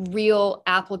real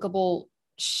applicable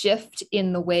shift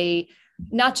in the way,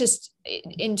 not just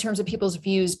in terms of people's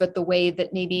views, but the way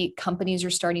that maybe companies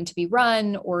are starting to be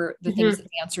run, or the things that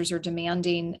dancers are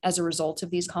demanding as a result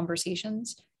of these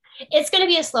conversations? It's going to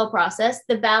be a slow process.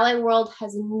 The ballet world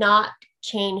has not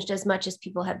changed as much as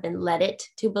people have been led it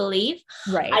to believe.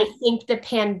 Right. I think the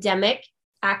pandemic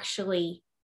actually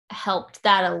helped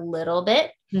that a little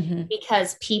bit,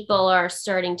 because people are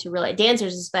starting to realize,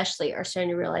 dancers especially, are starting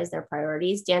to realize their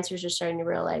priorities. Dancers are starting to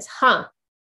realize,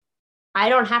 I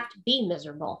don't have to be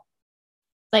miserable.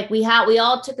 Like we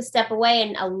all took a step away,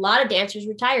 and a lot of dancers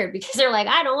retired because they're like,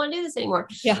 I don't want to do this anymore.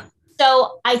 Yeah.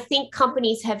 So I think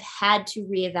companies have had to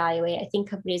reevaluate. I think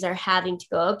companies are having to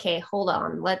go, okay, hold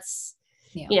on, let's,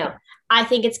 I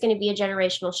think it's going to be a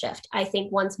generational shift. I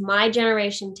think once my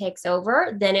generation takes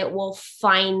over, then it will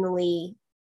finally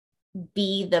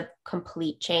be the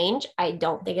complete change. I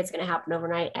don't think it's going to happen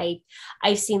overnight.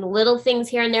 I've seen little things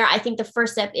here and there. I think the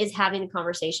first step is having a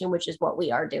conversation, which is what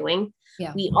we are doing.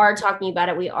 Yeah. We are talking about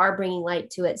it. We are bringing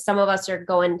light to it. Some of us are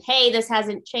going, hey, this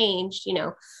hasn't changed,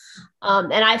 and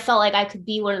I felt like I could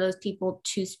be one of those people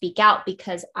to speak out,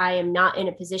 because I am not in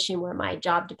a position where my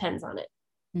job depends on it.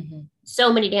 Mm-hmm.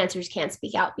 So many dancers can't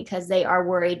speak out because they are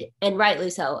worried, and rightly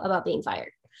so, about being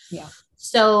fired. Yeah.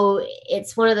 So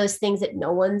it's one of those things that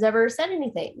no one's ever said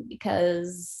anything,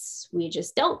 because we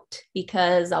just don't,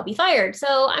 because I'll be fired.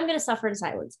 So I'm going to suffer in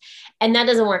silence. And that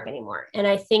doesn't work anymore. And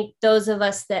I think those of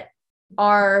us that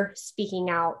are speaking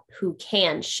out, who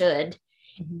can, should,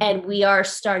 and we are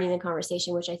starting the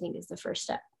conversation, which I think is the first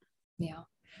step. Yeah.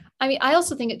 I mean, I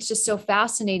also think it's just so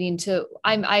fascinating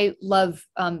I love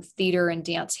theater and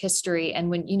dance history. And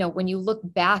when you look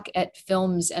back at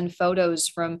films and photos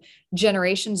from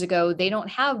generations ago, they don't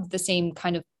have the same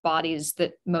kind of bodies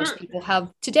that most people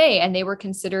have today. And they were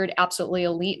considered absolutely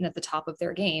elite and at the top of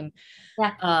their game.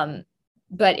 Yeah.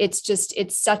 But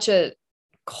it's such a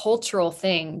cultural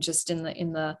thing just in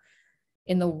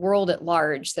the world at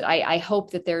large, that I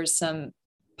hope that there's some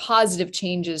positive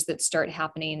changes that start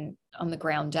happening on the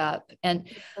ground up. And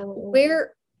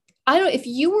where, I don't know, if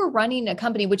you were running a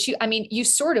company, which you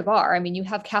sort of are. I mean, you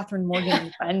have Catherine Morgan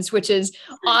and Friends, which is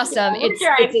awesome.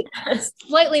 It's a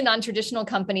slightly non-traditional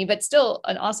company, but still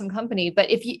an awesome company. But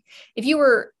if you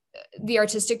were the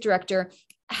artistic director,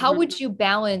 how would you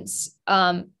balance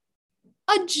a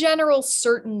general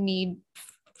certain need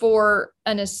for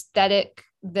an aesthetic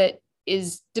that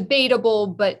is debatable,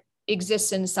 but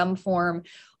exists in some form,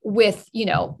 with,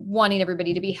 wanting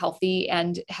everybody to be healthy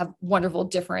and have wonderful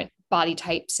different body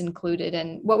types included?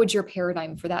 And what would your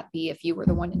paradigm for that be if you were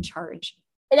the one in charge?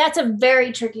 That's a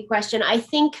very tricky question. I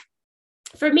think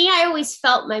for me, I always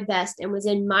felt my best and was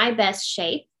in my best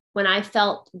shape when I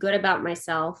felt good about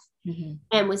myself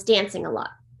and was dancing a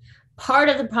lot. Part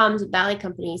of the problems with ballet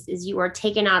companies is you are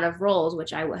taken out of roles,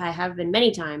 which I have been many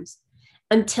times,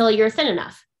 until you're thin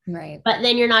enough. Right. But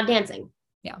then you're not dancing.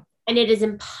 Yeah. And it is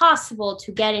impossible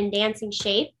to get in dancing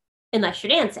shape unless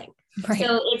you're dancing. Right.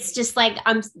 So it's just like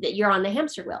you're on the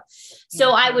hamster wheel.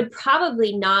 So I would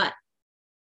probably not,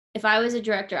 if I was a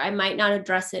director, I might not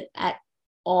address it at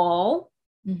all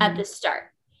at the start,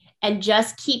 and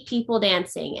just keep people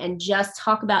dancing, and just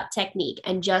talk about technique,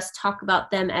 and just talk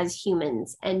about them as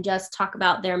humans, and just talk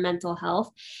about their mental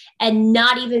health, and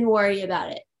not even worry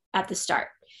about it at the start.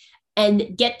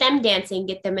 And get them dancing,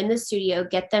 get them in the studio,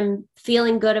 get them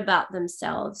feeling good about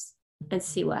themselves, and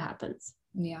see what happens.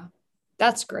 Yeah,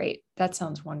 that's great. That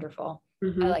sounds wonderful. I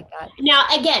like that. Now,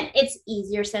 again, it's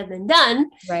easier said than done.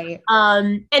 Right.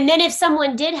 And then if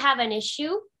someone did have an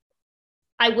issue,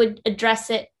 I would address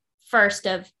it first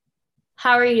of,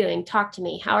 how are you doing? Talk to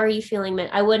me. How are you feeling?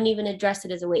 I wouldn't even address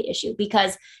it as a weight issue,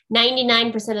 because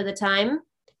 99% of the time,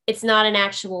 it's not an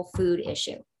actual food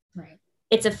issue. Right.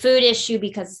 It's a food issue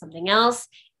because of something else.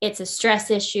 It's a stress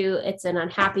issue. It's an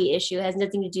unhappy issue. It has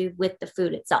nothing to do with the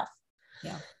food itself.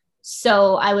 Yeah.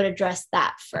 So I would address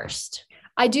that first.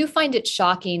 I do find it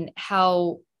shocking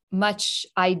how much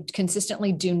I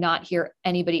consistently do not hear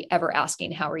anybody ever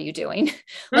asking, how are you doing?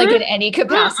 Like in any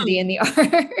capacity in the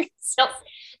arts. Nope.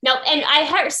 No. And I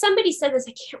heard somebody said this,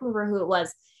 I can't remember who it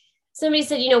was. Somebody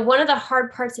said, one of the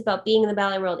hard parts about being in the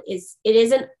ballet world is it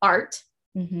is an art,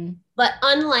 but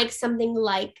unlike something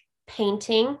like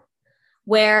painting,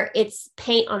 where it's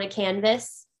paint on a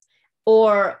canvas,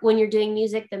 or when you're doing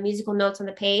music, the musical notes on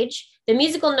the page, the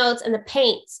musical notes and the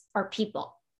paints are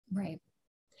people. Right.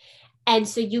 And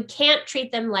so you can't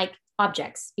treat them like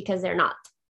objects, because they're not.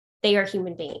 They are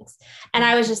human beings. And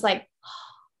I was just like,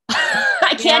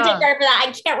 I can't take credit for that.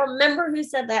 I can't remember who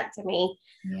said that to me,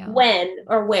 when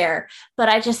or where, but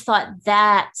I just thought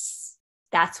that's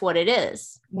what it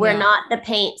is. We're not the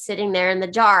paint sitting there in the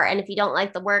jar. And if you don't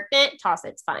like the work, toss it.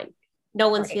 It's fine. No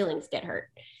one's feelings get hurt.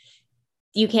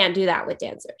 You can't do that with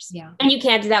dancers. Yeah. And you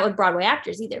can't do that with Broadway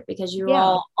actors either, because you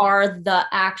all are the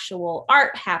actual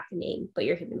art happening, but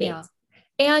you're human beings.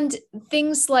 And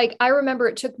things like, I remember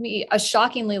it took me a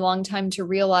shockingly long time to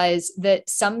realize that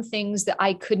some things that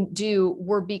I couldn't do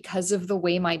were because of the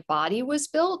way my body was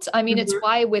built. I mean, it's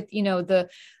why with, the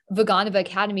Vaganova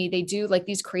Academy, they do like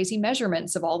these crazy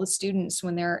measurements of all the students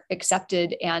when they're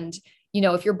accepted. And,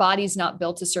 if your body's not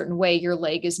built a certain way, your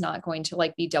leg is not going to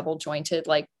like be double jointed,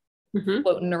 like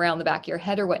floating around the back of your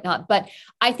head or whatnot. But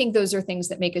I think those are things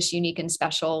that make us unique and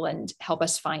special and help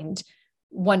us find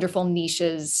wonderful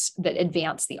niches that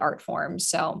advance the art form.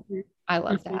 So I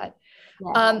love that.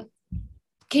 Yeah.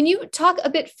 Can you talk a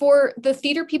bit for the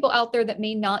theater people out there that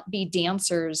may not be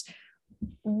dancers?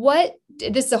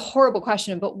 This is a horrible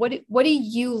question, but what do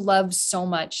you love so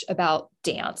much about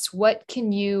dance?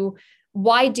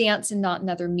 Why dance and not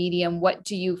another medium? What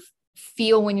do you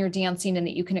feel when you're dancing and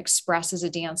that you can express as a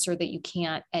dancer that you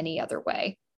can't any other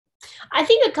way? I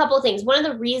think a couple of things. One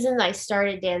of the reasons I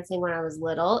started dancing when I was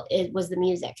little, it was the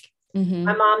music.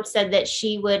 My mom said that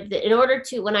she would, in order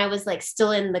to, when I was like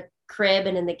still in the crib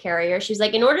and in the carrier, she's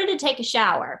like, in order to take a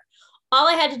shower, all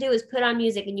I had to do was put on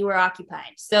music and you were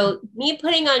occupied. So me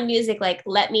putting on music, like,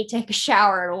 let me take a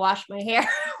shower and wash my hair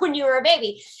when you were a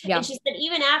baby. Yeah. And she said,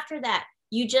 even after that,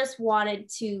 you just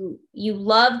you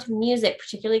loved music,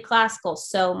 particularly classical,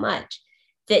 so much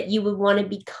that you would want to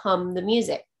become the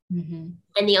music. And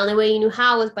the only way you knew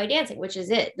how was by dancing, which is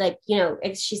it. Like,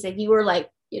 she said, you were like,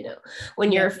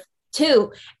 when you're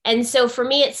 2. And so for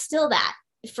me, it's still that.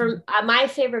 For my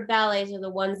favorite ballets are the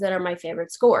ones that are my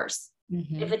favorite scores.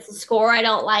 If it's a score I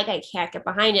don't like, I can't get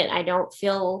behind it. I don't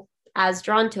feel as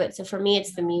drawn to it. So for me,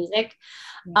 it's the music.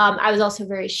 I was also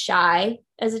very shy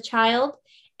as a child,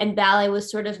 and ballet was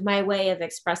sort of my way of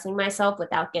expressing myself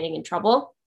without getting in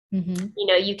trouble.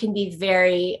 You can be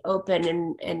very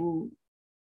open and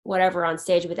whatever on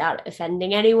stage without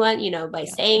offending anyone, by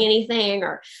saying anything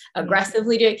or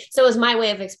aggressively doing. So it was my way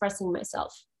of expressing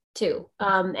myself too.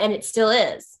 And it still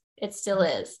is. It still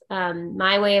is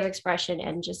my way of expression,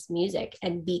 and just music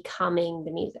and becoming the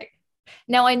music.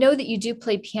 Now, I know that you do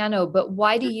play piano, but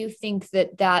why do you think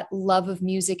that love of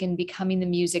music and becoming the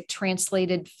music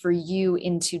translated for you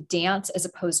into dance as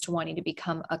opposed to wanting to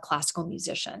become a classical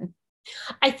musician?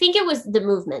 I think it was the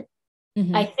movement.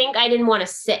 I think I didn't want to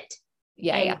sit.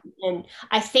 And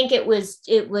I think it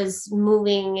was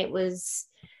moving. It was,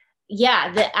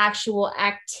 the actual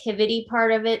activity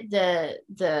part of it,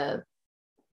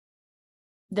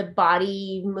 the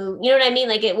body move, you know what I mean?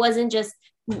 Like, it wasn't just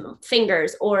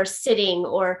fingers or sitting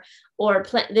or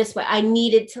play this way. I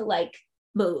needed to like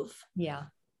move. Yeah.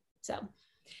 So.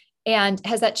 And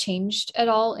has that changed at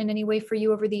all in any way for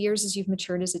you over the years as you've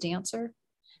matured as a dancer?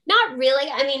 Not really.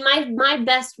 I mean, my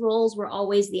best roles were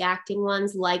always the acting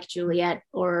ones, like Juliet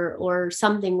or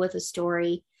something with a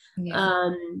story.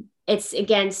 Yeah. It's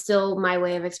again still my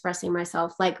way of expressing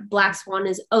myself. Like Black Swan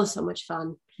is so much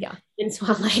fun. Yeah. In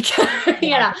Swan Lake,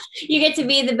 you get to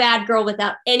be the bad girl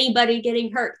without anybody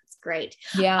getting hurt. It's great.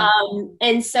 Yeah.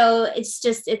 And so it's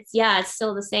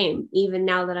still the same even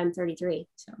now that I'm 33.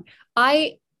 So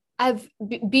I've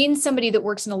been somebody that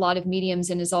works in a lot of mediums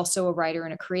and is also a writer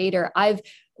and a creator. I've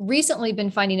recently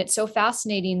been finding it so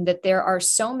fascinating that there are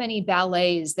so many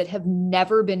ballets that have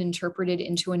never been interpreted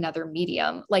into another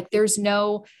medium. Like there's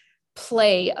no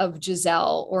play of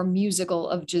Giselle or musical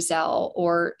of Giselle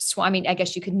or Swan. I mean, I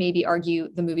guess you could maybe argue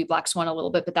the movie Black Swan a little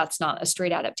bit, but that's not a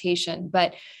straight adaptation.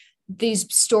 But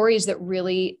these stories that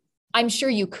really, I'm sure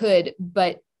you could,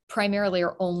 but primarily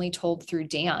are only told through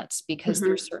dance, because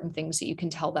there's certain things that you can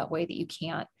tell that way that you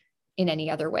can't in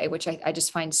any other way, which I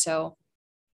just find so,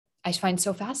 I find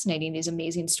so fascinating, these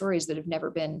amazing stories that have never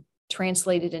been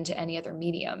translated into any other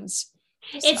mediums.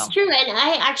 It's true. And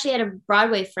I actually had a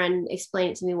Broadway friend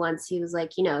explain it to me once. He was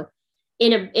like, in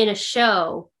a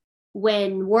show,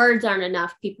 when words aren't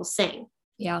enough, people sing.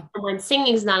 Yeah. And when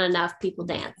singing's not enough, people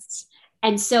dance.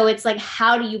 And so it's like,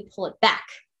 how do you pull it back?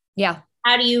 Yeah.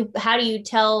 How do you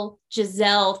tell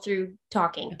Giselle through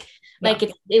talking? Like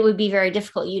it would be very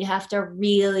difficult. You'd have to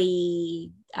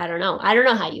really, I don't know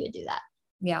how you would do that.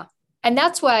 Yeah. And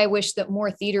that's why I wish that more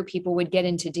theater people would get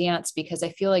into dance, because I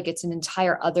feel like it's an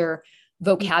entire other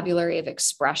vocabulary of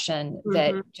expression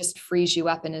that just frees you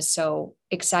up and is so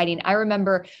exciting. I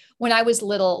remember when I was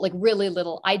little, like really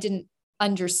little, I didn't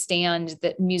understand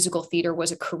that musical theater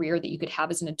was a career that you could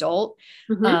have as an adult.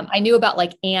 I knew about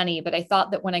like Annie, but I thought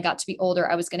that when I got to be older,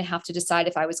 I was going to have to decide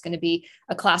if I was going to be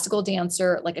a classical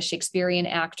dancer, like a Shakespearean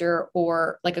actor,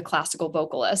 or like a classical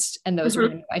vocalist. And those were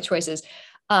going to be my choices.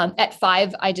 At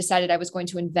 5, I decided I was going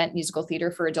to invent musical theater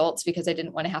for adults because I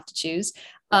didn't want to have to choose.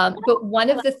 But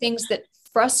one of the things that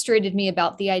frustrated me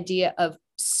about the idea of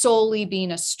solely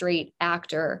being a straight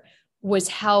actor was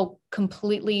how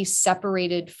completely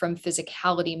separated from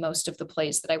physicality most of the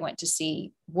plays that I went to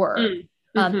see were.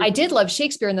 I did love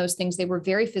Shakespeare and those things. They were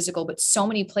very physical, but so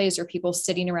many plays are people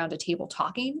sitting around a table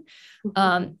talking.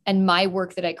 And my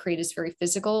work that I create is very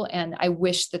physical. And I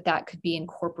wish that that could be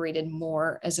incorporated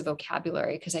more as a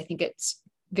vocabulary, because I think it's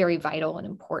very vital and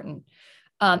important.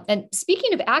 And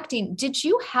speaking of acting, did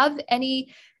you have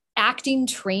any acting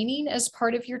training as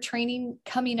part of your training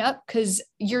coming up? Because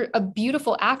you're a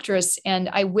beautiful actress, and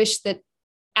I wish that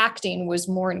acting was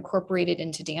more incorporated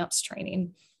into dance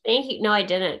training. Thank you. No, I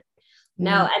didn't.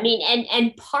 No, I mean,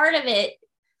 and part of it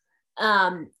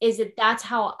is that that's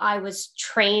how I was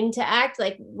trained to act.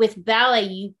 Like with ballet,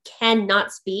 you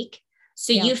cannot speak.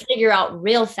 So you figure out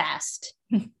real fast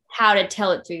how to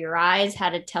tell it through your eyes,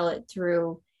 how to tell it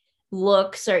through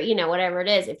looks, or, whatever it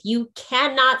is. If you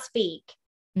cannot speak,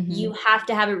 you have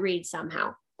to have it read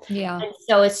somehow. Yeah. And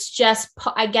so it's just,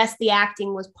 I guess the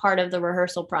acting was part of the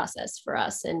rehearsal process for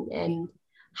us, and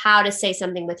how to say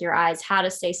something with your eyes, how to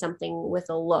say something with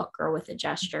a look or with a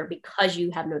gesture, because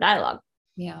you have no dialogue.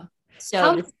 Yeah.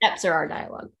 So the steps are our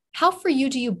dialogue. How for you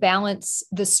do you balance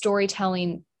the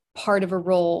storytelling part of a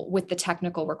role with the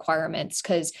technical requirements?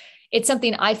 Because it's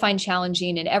something I find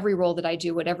challenging in every role that I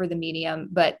do, whatever the medium.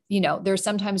 But, there's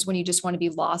sometimes when you just want to be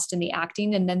lost in the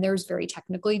acting, and then there's very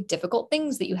technically difficult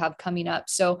things that you have coming up.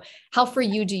 So how for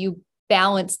you do you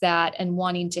balance that and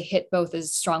wanting to hit both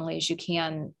as strongly as you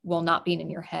can while not being in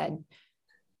your head?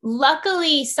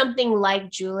 Luckily, something like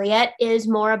Juliet is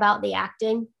more about the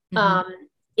acting.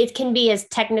 It can be as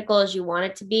technical as you want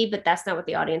it to be, but that's not what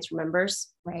the audience remembers,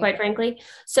 quite frankly.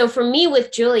 So for me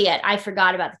with Juliet, I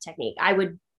forgot about the technique. I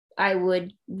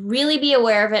would really be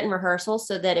aware of it in rehearsal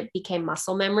so that it became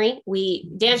muscle memory.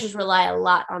 Dancers rely a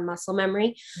lot on muscle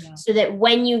memory, so that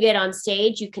when you get on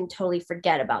stage, you can totally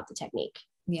forget about the technique.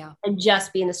 Yeah. And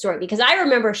just be in the story. Because I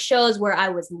remember shows where I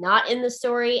was not in the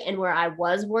story and where I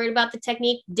was worried about the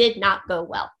technique did not go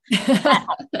well.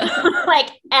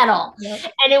 At all. Yep.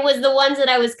 And it was the ones that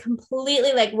I was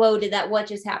completely like, whoa, what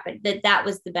just happened? That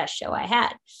was the best show I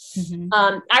had.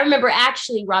 I remember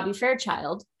actually Robbie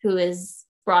Fairchild, who is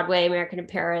Broadway, American in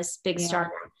Paris, big star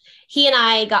now. He and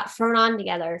I got thrown on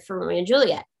together for Romeo and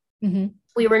Juliet.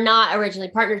 We were not originally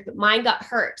partners, but mine got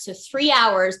hurt. So 3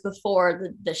 hours before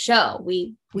the show,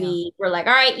 we were like,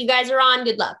 all right, you guys are on,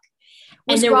 good luck.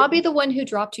 Was Robbie the one who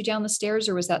dropped you down the stairs,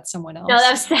 or was that someone else? No,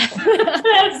 that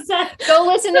was Seth. Go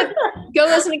listen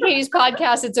to Katie's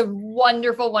podcast. It's a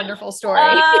wonderful, wonderful story.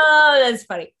 Oh, that's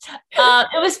funny.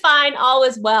 It was fine. All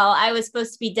was well. I was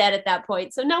supposed to be dead at that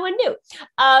point, so no one knew.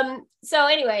 So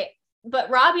anyway, but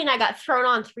Robbie and I got thrown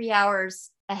on 3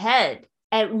 hours ahead.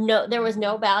 And there was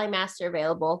no ballet master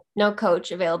available, no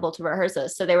coach available to rehearse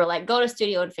us. So they were like, go to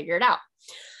studio and figure it out.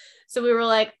 So we were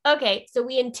like, okay. So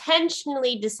we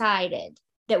intentionally decided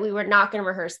that we were not going to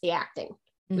rehearse the acting.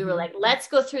 We were like, let's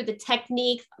go through the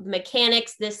technique,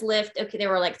 mechanics, this lift. Okay. There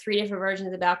were like 3 different versions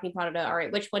of the balcony pas de deux. All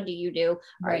right. Which one do you do?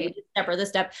 All right. You do this step or this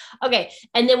step. Okay.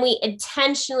 And then we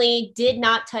intentionally did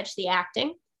not touch the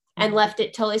acting and left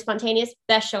it totally spontaneous.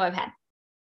 Best show I've had.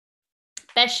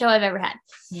 Best show I've ever had.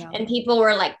 Yeah. And people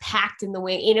were like packed in the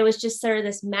wing. And it was just sort of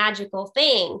this magical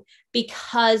thing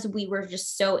because we were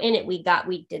just so in it. We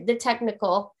did the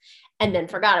technical and then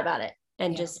forgot about it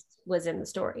and just was in the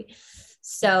story.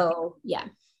 So, yeah.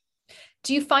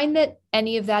 Do you find that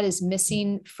any of that is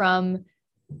missing from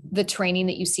the training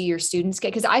that you see your students get?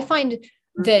 Because I find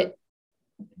that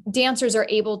dancers are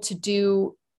able to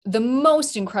do the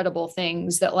most incredible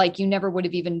things that like you never would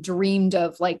have even dreamed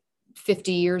of like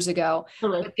 50 years ago.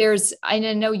 But I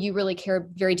know you really care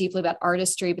very deeply about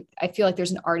artistry, but I feel like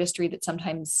there's an artistry that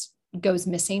sometimes goes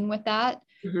missing with that.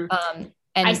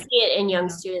 And I see it in young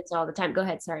students all the time. Go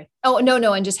ahead. Sorry. Oh,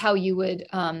 no. And just how you would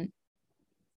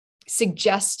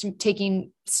suggest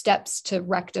taking steps to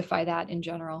rectify that in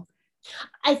general.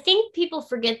 I think people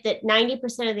forget that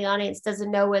 90% of the audience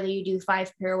doesn't know whether you do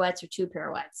 5 pirouettes or 2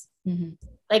 pirouettes.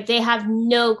 Like they have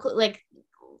no clue. Like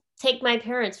take my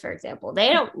parents, for example. They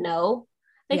don't know.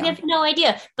 Like they have no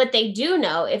idea, but they do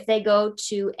know if they go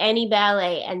to any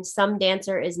ballet and some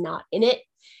dancer is not in it.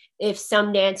 If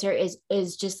some dancer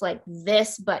is just like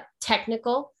this, but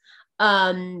technical,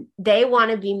 they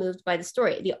want to be moved by the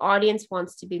story. The audience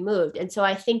wants to be moved. And so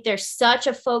I think there's such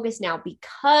a focus now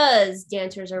because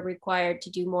dancers are required to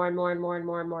do more and more and more and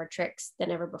more and more tricks than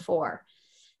ever before,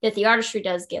 that the artistry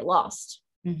does get lost.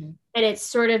 And it's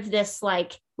sort of this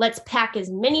like, let's pack as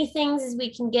many things as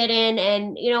we can get in.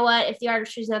 And you know what, if the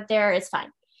artistry is not there, it's fine.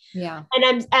 Yeah.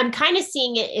 And I'm kind of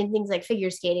seeing it in things like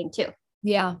figure skating too.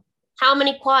 Yeah. How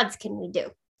many quads can we do?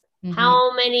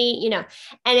 How many, and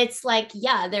it's like,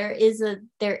 yeah, there is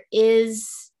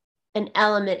an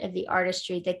element of the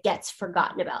artistry that gets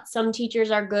forgotten about. Some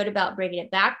teachers are good about bringing it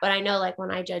back, but I know like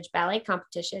when I judge ballet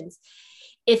competitions,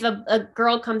 if a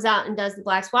girl comes out and does the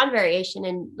Black Swan variation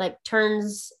and like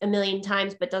turns a million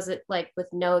times, but does it like with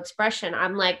no expression,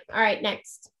 I'm like, all right,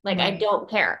 next. Like, I don't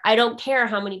care. I don't care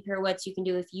how many pirouettes you can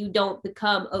do if you don't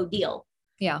become Odile.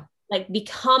 Yeah. Like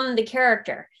become the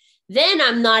character. Then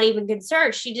I'm not even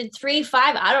concerned. She did 3,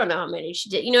 5. I don't know how many she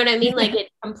did. You know what I mean? Like it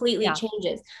completely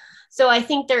changes. So I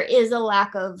think there is a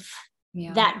lack of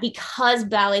that because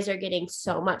ballets are getting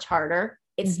so much harder.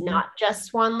 It's not just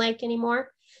Swan Lake anymore.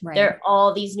 There are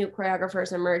all these new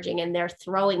choreographers emerging and they're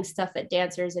throwing stuff at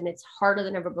dancers and it's harder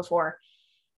than ever before.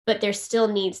 But there still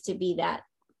needs to be that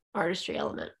artistry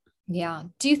element. Yeah.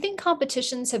 Do you think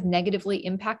competitions have negatively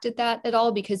impacted that at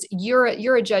all? Because you're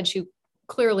a judge who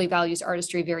clearly values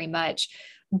artistry very much,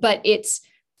 but it's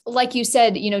like you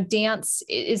said, dance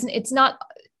it's not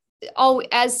all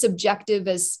as subjective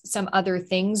as some other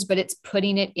things, but it's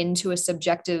putting it into a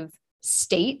subjective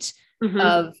state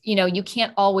of, you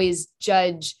can't always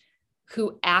judge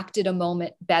who acted a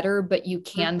moment better, but you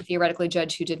can theoretically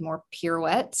judge who did more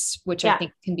pirouettes, which I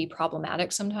think can be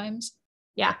problematic sometimes.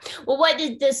 Yeah. Well, what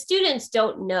the students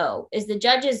don't know is the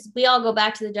judges, we all go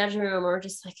back to the judging room and we're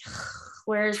just like,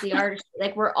 where's the artist?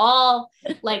 Like we're all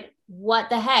like, what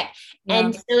the heck? Yeah.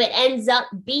 And so it ends up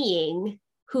being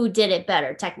who did it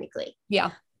better technically.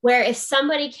 Yeah. Where if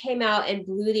somebody came out and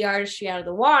blew the artistry out of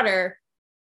the water,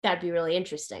 that'd be really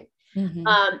interesting.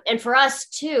 And for us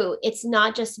too, it's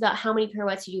not just about how many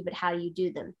pirouettes you do, but how you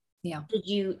do them. Yeah. Did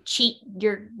you cheat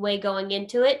your way going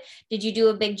into it? Did you do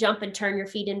a big jump and turn your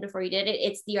feet in before you did it?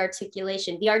 It's the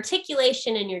articulation. The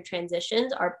articulation and your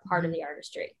transitions are part of the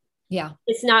artistry. Yeah.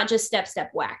 It's not just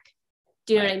step, whack.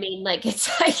 Do you know what I mean? Like, it's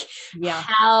like,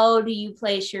 how do you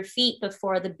place your feet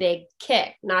before the big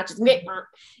kick? Not just,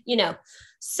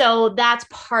 so that's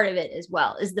part of it as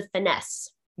well, is the finesse.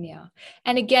 Yeah.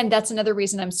 And again, that's another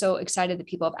reason I'm so excited that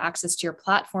people have access to your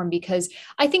platform, because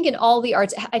I think in all the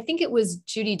arts, I think it was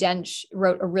Judi Dench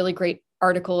wrote a really great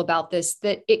article about this,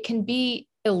 that it can be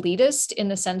elitist in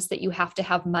the sense that you have to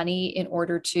have money in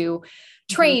order to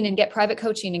train and get private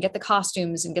coaching and get the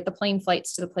costumes and get the plane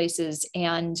flights to the places.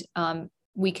 And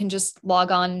we can just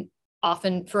log on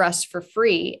often for us for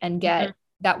free and get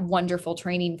that wonderful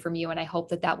training from you. And I hope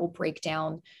that will break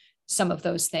down some of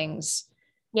those things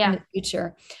in the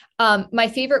future. My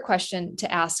favorite question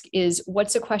to ask is,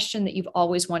 what's a question that you've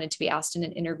always wanted to be asked in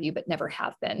an interview, but never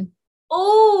have been?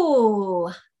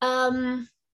 Oh,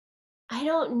 I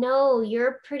don't know.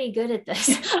 You're pretty good at this.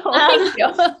 Thank you.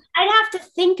 I'd have to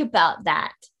think about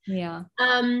that. Yeah.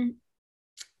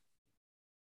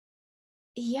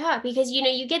 Yeah, because,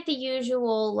 you get the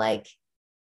usual, like,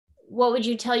 what would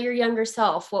you tell your younger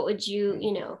self? What would you,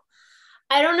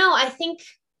 I don't know. I think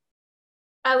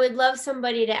I would love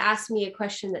somebody to ask me a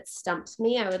question that stumps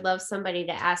me. I would love somebody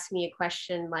to ask me a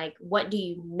question like, what do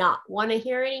you not want to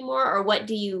hear anymore? Or what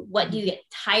do you get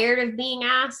tired of being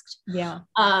asked? Yeah.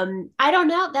 I don't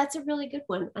know. That's a really good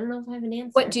one. I don't know if I have an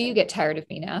answer. What do you get tired of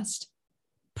being asked?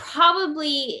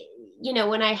 Probably,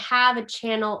 when I have a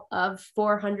channel of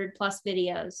 400 plus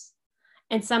videos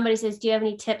and somebody says, do you have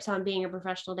any tips on being a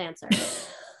professional dancer?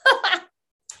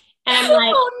 And I'm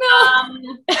like, oh,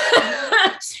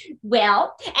 no.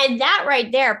 Well, and that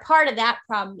right there, part of that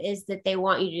problem is that they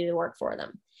want you to do the work for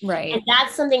them. Right. And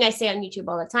that's something I say on YouTube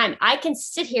all the time. I can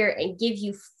sit here and give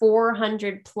you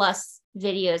 400 plus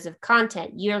videos of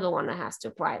content. You're the one that has to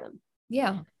apply them.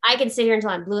 Yeah. I can sit here until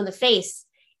I'm blue in the face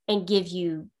and give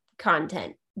you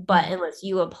content, but unless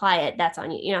you apply it, that's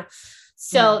on you, you know?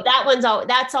 So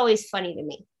that's always funny to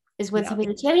me, is when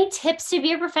somebody, do you have any tips to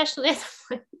be a professional dancer?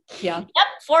 Yeah. Yep.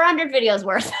 400 videos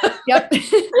worth. Yep.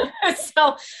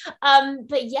 So,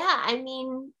 but yeah, I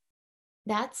mean,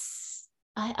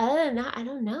 other than that, I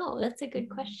don't know. That's a good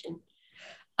question.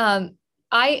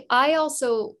 I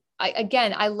also,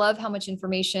 again, I love how much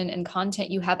information and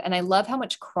content you have, and I love how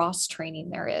much cross training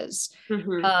there is.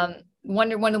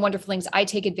 One of the wonderful things I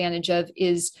take advantage of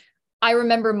is, I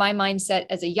remember my mindset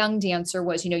as a young dancer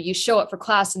was, you show up for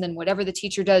class and then whatever the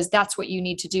teacher does, that's what you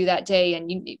need to do that day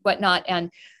and whatnot.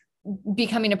 And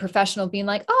becoming a professional, being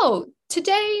like, oh,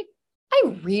 today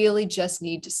I really just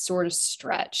need to sort of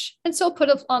stretch. And so I'll put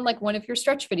on like one of your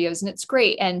stretch videos and it's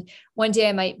great. And one day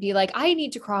I might be like, I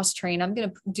need to cross train. I'm going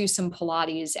to do some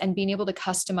Pilates, and being able to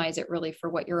customize it really for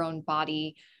what your own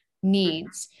body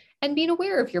needs and being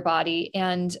aware of your body.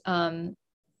 And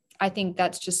I think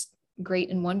that's just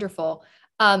great and wonderful.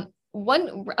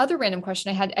 One other random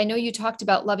question I had, I know you talked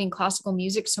about loving classical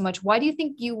music so much. Why do you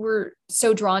think you were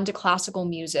so drawn to classical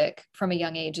music from a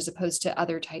young age as opposed to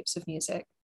other types of music?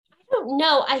 I don't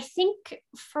know. I think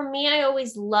for me, I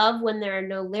always love when there are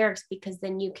no lyrics, because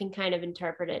then you can kind of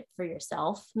interpret it for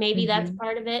yourself. Maybe that's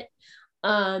part of it.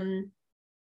 I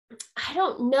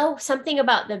don't know, something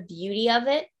about the beauty of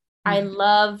it. I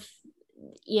love,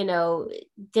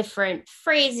 different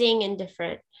phrasing and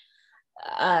different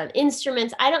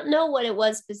instruments. I don't know what it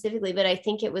was specifically, but I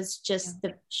think it was just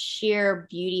the sheer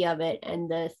beauty of it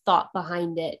and the thought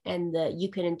behind it, and you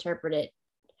can interpret it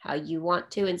how you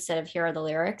want to instead of here are the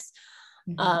lyrics.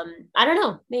 I don't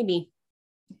know, maybe.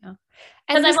 Yeah.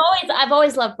 Because I've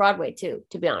always loved Broadway too,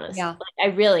 to be honest. Yeah. Like, I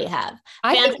really have.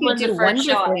 I think you did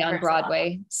wonderfully on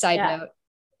Broadway. Side note.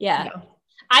 Yeah.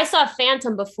 I saw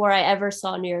Phantom before I ever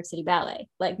saw New York City Ballet.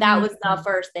 Like, that was the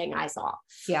first thing I saw.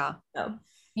 Yeah. So.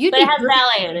 But it has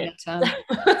ballet in it.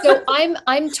 So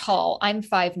I'm tall. I'm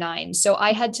 5'9". So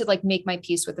I had to like make my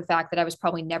peace with the fact that I was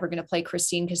probably never going to play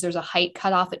Christine, because there's a height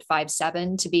cutoff at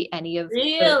 5'7" to be any of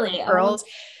the girls.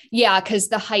 Yeah, because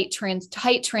the height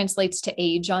translates to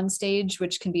age on stage,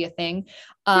 which can be a thing.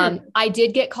 I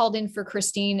did get called in for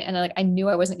Christine, and I knew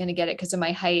I wasn't going to get it because of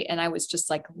my height, and I was just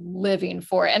like living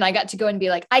for it. And I got to go and be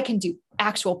like, I can do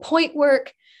actual point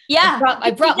work. Yeah,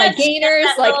 I brought my gainers.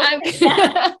 Like I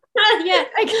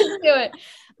can do it.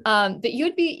 But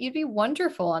you'd be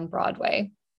wonderful on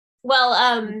Broadway. Well,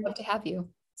 I'd love to have you.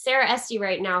 Sarah Esty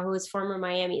right now, who is former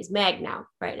Miami, is Meg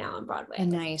right now on Broadway.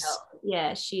 And nice. So,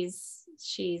 yeah,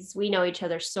 we know each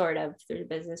other sort of through the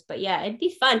business, but yeah, it'd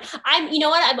be fun.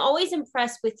 I'm always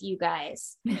impressed with you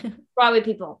guys, Broadway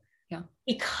people. Yeah.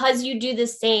 Because you do the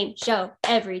same show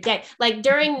every day. Like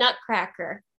during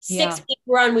Nutcracker, 6-week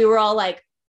run, we were all like,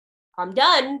 I'm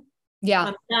done. Yeah.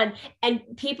 I'm done. And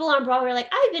people on Broadway were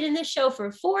like, I've been in this show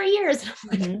for 4 years.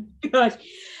 And I'm like, gosh.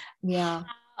 Yeah.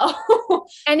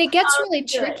 And it gets really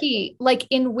tricky. Like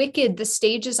in Wicked, the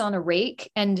stage is on a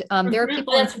rake, and there are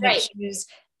people in shoes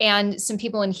and some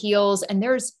people in heels. And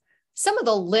there's some of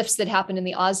the lifts that happen in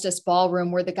the Ozdas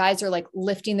ballroom where the guys are like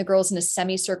lifting the girls in a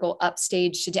semicircle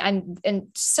upstage and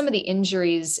some of the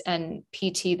injuries and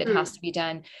PT that has to be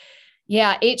done.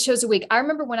 Yeah. 8 shows a week. I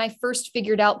remember when I first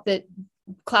figured out that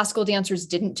classical dancers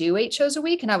didn't do 8 shows a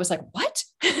week. And I was like, what?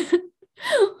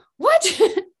 What?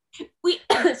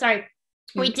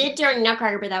 We did during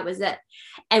Nutcracker, but that was it.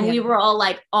 And we were all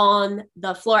like on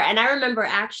the floor. And I remember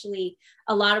actually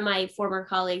a lot of my former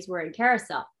colleagues were in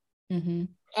Carousel.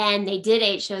 And they did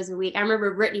 8 shows a week. I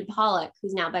remember Brittany Pollock,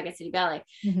 who's now back at City Ballet.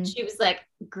 She was like,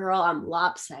 girl, I'm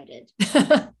lopsided.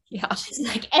 Yeah. She's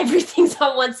like, everything's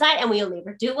on one side and we only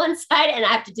ever do one side, and I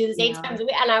have to do this 8 times a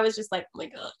week. And I was just like, oh my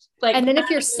gosh. Like, and then if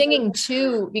you're singing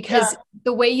too, because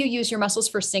the way you use your muscles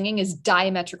for singing is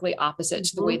diametrically opposite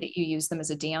to the way that you use them as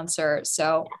a dancer.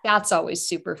 So that's always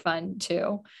super fun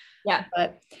too. Yeah.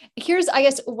 But here's, I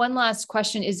guess, one last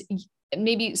question is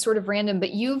maybe sort of random,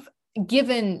 but you've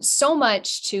given so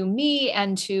much to me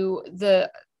and to the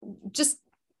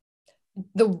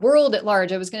world at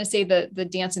large. I was going to say the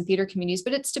dance and theater communities,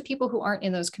 but it's to people who aren't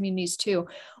in those communities too.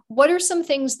 What are some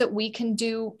things that we can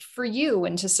do for you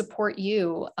and to support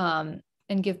you and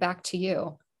give back to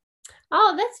you?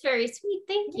 Oh, that's very sweet.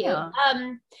 Thank you. Yeah.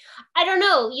 I don't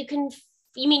know.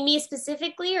 You mean me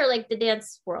specifically, or like the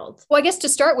dance world? Well, I guess to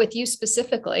start with you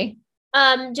specifically.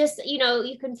 Just,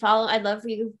 you can follow, I'd love for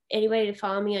anybody to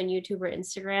follow me on YouTube or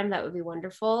Instagram. That would be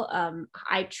wonderful.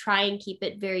 I try and keep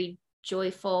it very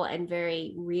joyful and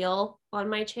very real on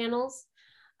my channels.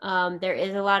 There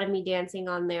is a lot of me dancing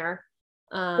on there.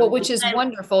 Well, which is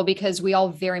wonderful because we all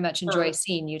very much enjoy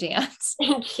seeing you dance.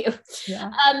 Thank you. Yeah.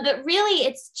 But really,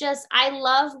 it's just, I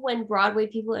love when Broadway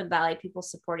people and ballet people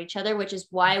support each other, which is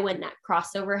why when that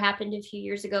crossover happened a few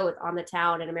years ago with On the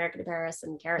Town and American in Paris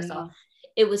and Carousel,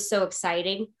 it was so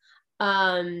exciting.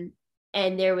 And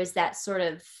there was that sort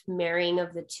of marrying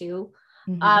of the two.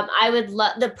 I would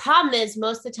love, the problem is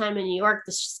most of the time in New York,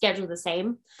 the schedule the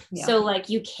same. Yeah. So like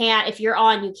you can't, if you're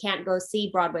on, you can't go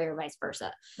see Broadway or vice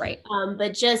versa. Right.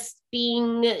 But just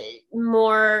being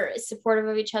more supportive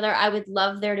of each other. I would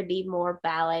love there to be more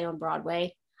ballet on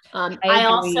Broadway. I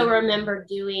also remember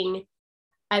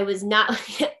I was not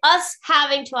us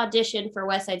having to audition for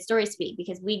West Side Story Suite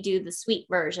because we do the suite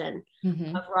version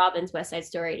of Robin's West Side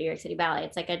Story at New York City Ballet.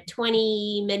 It's like a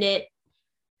 20-minute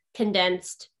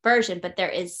condensed version, but there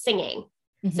is singing.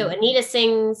 So Anita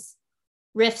sings,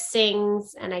 Riff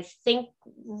sings, and I think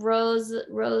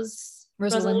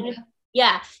Rosalinda.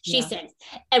 Yeah, she sings.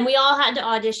 And we all had to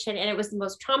audition, and it was the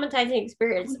most traumatizing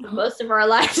experience for most of our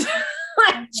lives.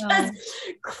 Like just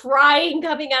crying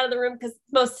coming out of the room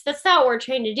because that's not what we're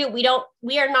trained to do.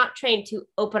 We are not trained to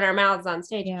open our mouths on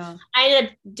stage. I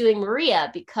ended up doing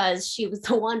Maria because she was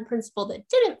the one principal that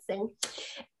didn't sing.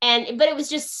 But it was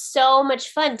just so much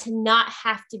fun to not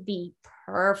have to be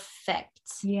perfect.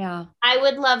 Yeah. I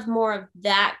would love more of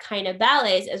that kind of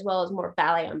ballets as well as more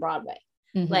ballet on Broadway.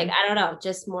 Like, I don't know,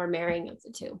 just more marrying of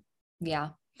the two. Yeah.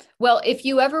 Well, if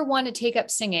you ever want to take up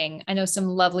singing, I know some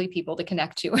lovely people to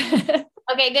connect to.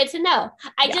 Okay, good to know.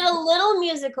 I did a little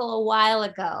musical a while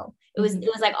ago. It was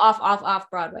like off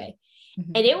Broadway.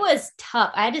 And it was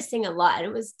tough. I had to sing a lot.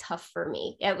 It was tough for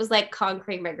me. It was like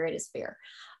conquering my greatest fear.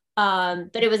 But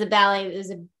it was a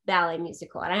ballet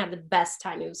musical, and I had the best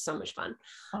time. It was so much fun.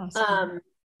 Awesome.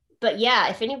 But yeah,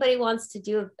 if anybody wants to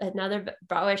do another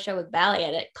Broadway show with ballet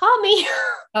in it, call me.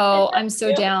 Oh, I'm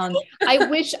so down. I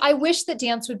wish that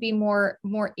dance would be more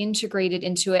integrated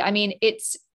into it. I mean,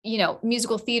 it's,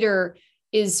 musical theater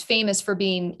is famous for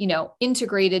being,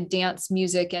 integrated dance,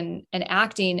 music, and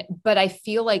acting, but I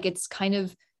feel like it's kind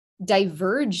of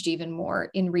diverged even more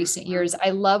in recent years.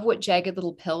 I love what Jagged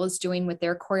Little Pill is doing with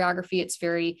their choreography. It's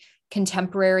very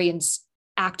contemporary and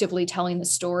actively telling the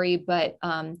story, but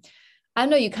I don't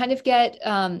know, you kind of get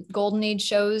golden age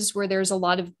shows where there's a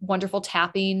lot of wonderful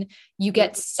tapping. You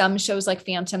get some shows like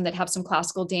Phantom that have some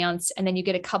classical dance, and then you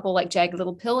get a couple like Jagged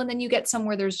Little Pill, and then you get some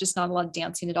where there's just not a lot of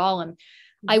dancing at all. And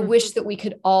I wish that we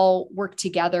could all work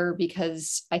together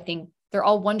because I think they're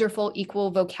all wonderful,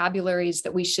 equal vocabularies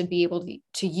that we should be able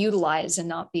to utilize and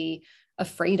not be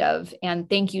afraid of. And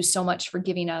thank you so much for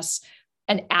giving us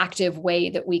an active way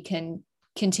that we can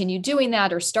continue doing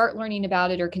that or start learning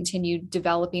about it or continue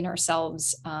developing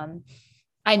ourselves.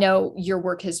 I know your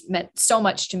work has meant so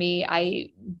much to me. I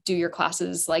do your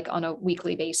classes like on a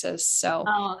weekly basis. So,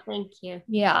 thank you.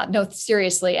 Yeah, no,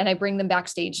 seriously. And I bring them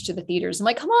backstage to the theaters. I'm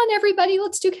like, come on, everybody,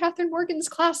 let's do Catherine Morgan's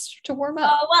class to warm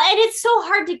up. Oh, well, and it's so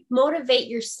hard to motivate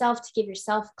yourself to give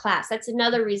yourself class. That's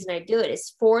another reason I do it,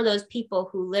 is for those people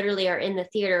who literally are in the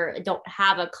theater and don't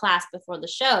have a class before the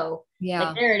show. Yeah.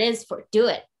 Like, there it is, do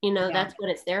it. That's what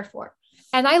it's there for.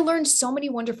 And I learned so many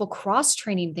wonderful cross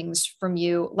training things from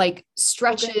you, like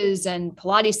stretches and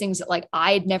Pilates things that like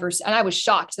I'd never, and I was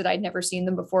shocked that I'd never seen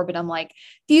them before, but I'm like,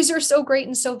 these are so great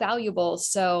and so valuable.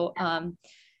 So,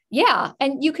 yeah.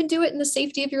 And you can do it in the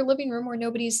safety of your living room where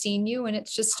nobody's seen you. And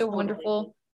it's just a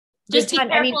wonderful. Just be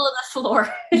careful of the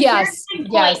floor. Yes.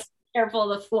 Yes. Careful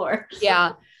of the floor.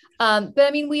 Yeah. But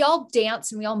I mean, we all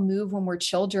dance and we all move when we're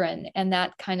children, and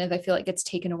that kind of, I feel like, gets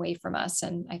taken away from us.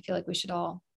 And I feel like we should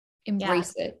all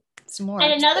embrace it some more.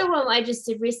 And another one I just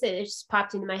did recently, it just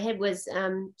popped into my head, was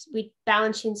we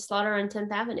Balanchine Slaughter on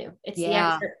 10th Avenue. It's the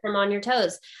excerpt from On Your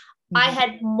Toes. I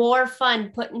had more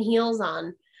fun putting heels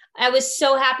on. I was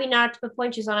so happy not to put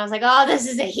pointe shoes on. I was like, oh, this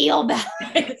is a heel ballet.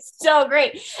 It's so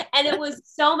great. And it was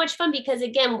so much fun because,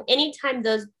 again, anytime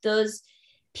those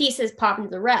pieces pop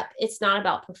into the rep, it's not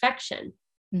about perfection.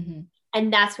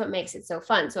 And that's what makes it so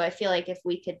fun. So I feel like if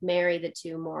we could marry the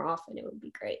two more often, it would be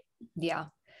great. Yeah.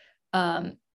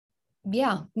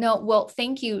 Well,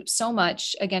 thank you so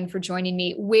much again for joining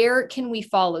me. Where can we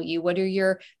follow you? What are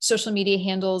your social media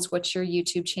handles? What's your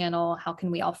YouTube channel? How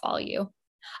can we all follow you?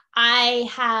 I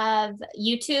have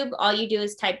YouTube. All you do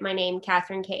is type my name,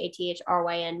 Catherine,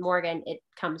 Kathryn Morgan. It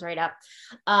comes right up.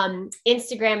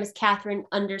 Instagram is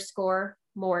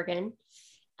Catherine_Morgan.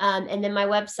 And then my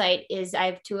website is, I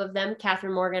have two of them,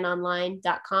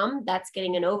 catherinemorganonline.com. That's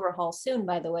getting an overhaul soon,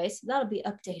 by the way. So that'll be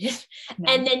updated. Nice.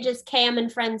 And then just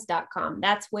camandfriends.com.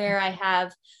 That's where I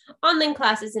have online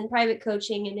classes and private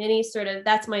coaching and any sort of,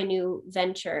 that's my new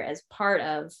venture as part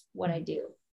of what I do,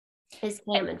 is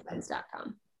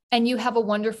camandfriends.com. And you have a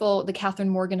wonderful, the Catherine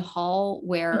Morgan Hall,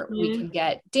 where we can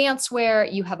get dance wear.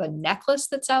 You have a necklace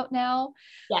that's out now.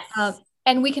 Yes.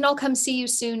 And we can all come see you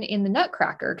soon in the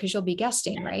Nutcracker, because you'll be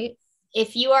guesting, right?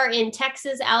 If you are in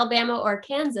Texas, Alabama, or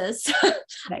Kansas,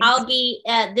 Nice. I'll be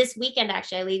this weekend.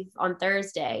 Actually, I leave on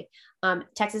Thursday.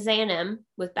 Texas A&M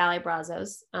with Ballet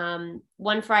Brazos.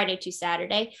 One Friday to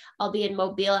Saturday. I'll be in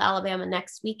Mobile, Alabama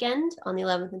next weekend on the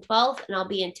 11th and 12th, and I'll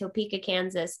be in Topeka,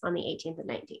 Kansas on the 18th and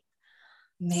 19th.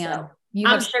 Man, So, you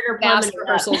I'm have sugar fast plumbing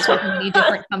rehearsals with many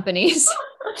different companies.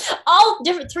 All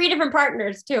different, 3 different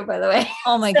partners too, by the way.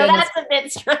 Oh my So goodness. that's a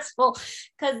bit stressful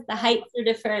because the heights are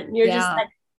different. And you're just Yeah. like,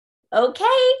 okay,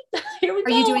 here we Are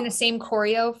go. you doing the same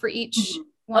choreo for each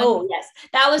one? Oh, yes.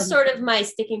 That was Okay. sort of my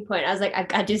sticking point. I was like, I've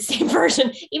got to do the same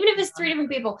version. Even if it's 3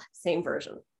 different people, same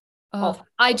version. Oh,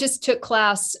 I just took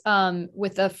class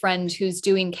with a friend who's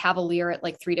doing Cavalier at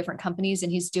like 3 different companies, and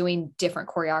he's doing different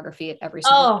choreography at every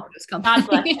single one of those God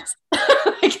bless you. companies.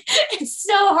 It's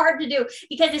so hard to do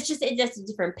because it's just a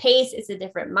different pace. It's a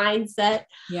different mindset.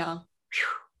 Yeah.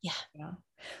 Yeah. Yeah.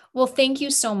 Well, thank you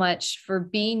so much for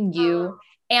being you,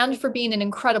 and for being an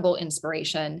incredible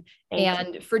inspiration,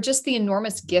 and for just the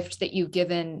enormous gift that you've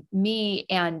given me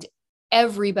and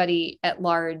everybody at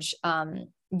large.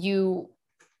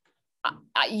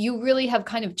 You really have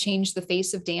kind of changed the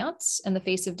face of dance and the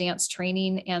face of dance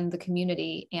training and the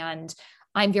community. And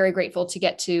I'm very grateful to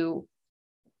get to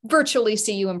virtually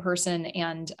see you in person,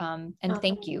 and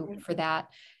thank you for that.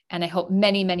 And I hope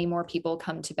many, many more people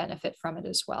come to benefit from it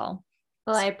as well.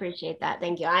 Well, I appreciate that.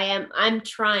 Thank you. I'm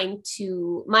trying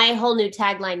to, my whole new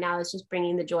tagline now is just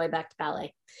bringing the joy back to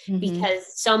ballet,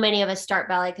 because so many of us start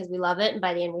ballet because we love it, and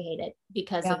by the end we hate it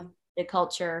because of the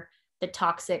culture, the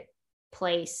toxic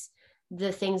place,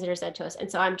 the things that are said to us.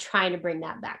 And so I'm trying to bring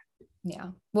that back. Yeah.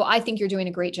 Well, I think you're doing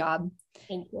a great job.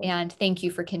 Thank you. And thank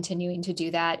you for continuing to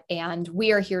do that. And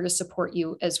we are here to support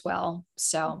you as well.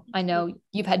 So I know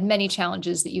you've had many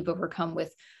challenges that you've overcome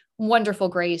with wonderful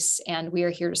grace, and we are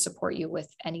here to support you with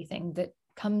anything that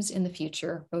comes in the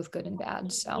future, both good and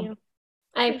bad. So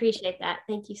I appreciate that.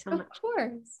 Thank you so much. Of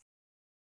course.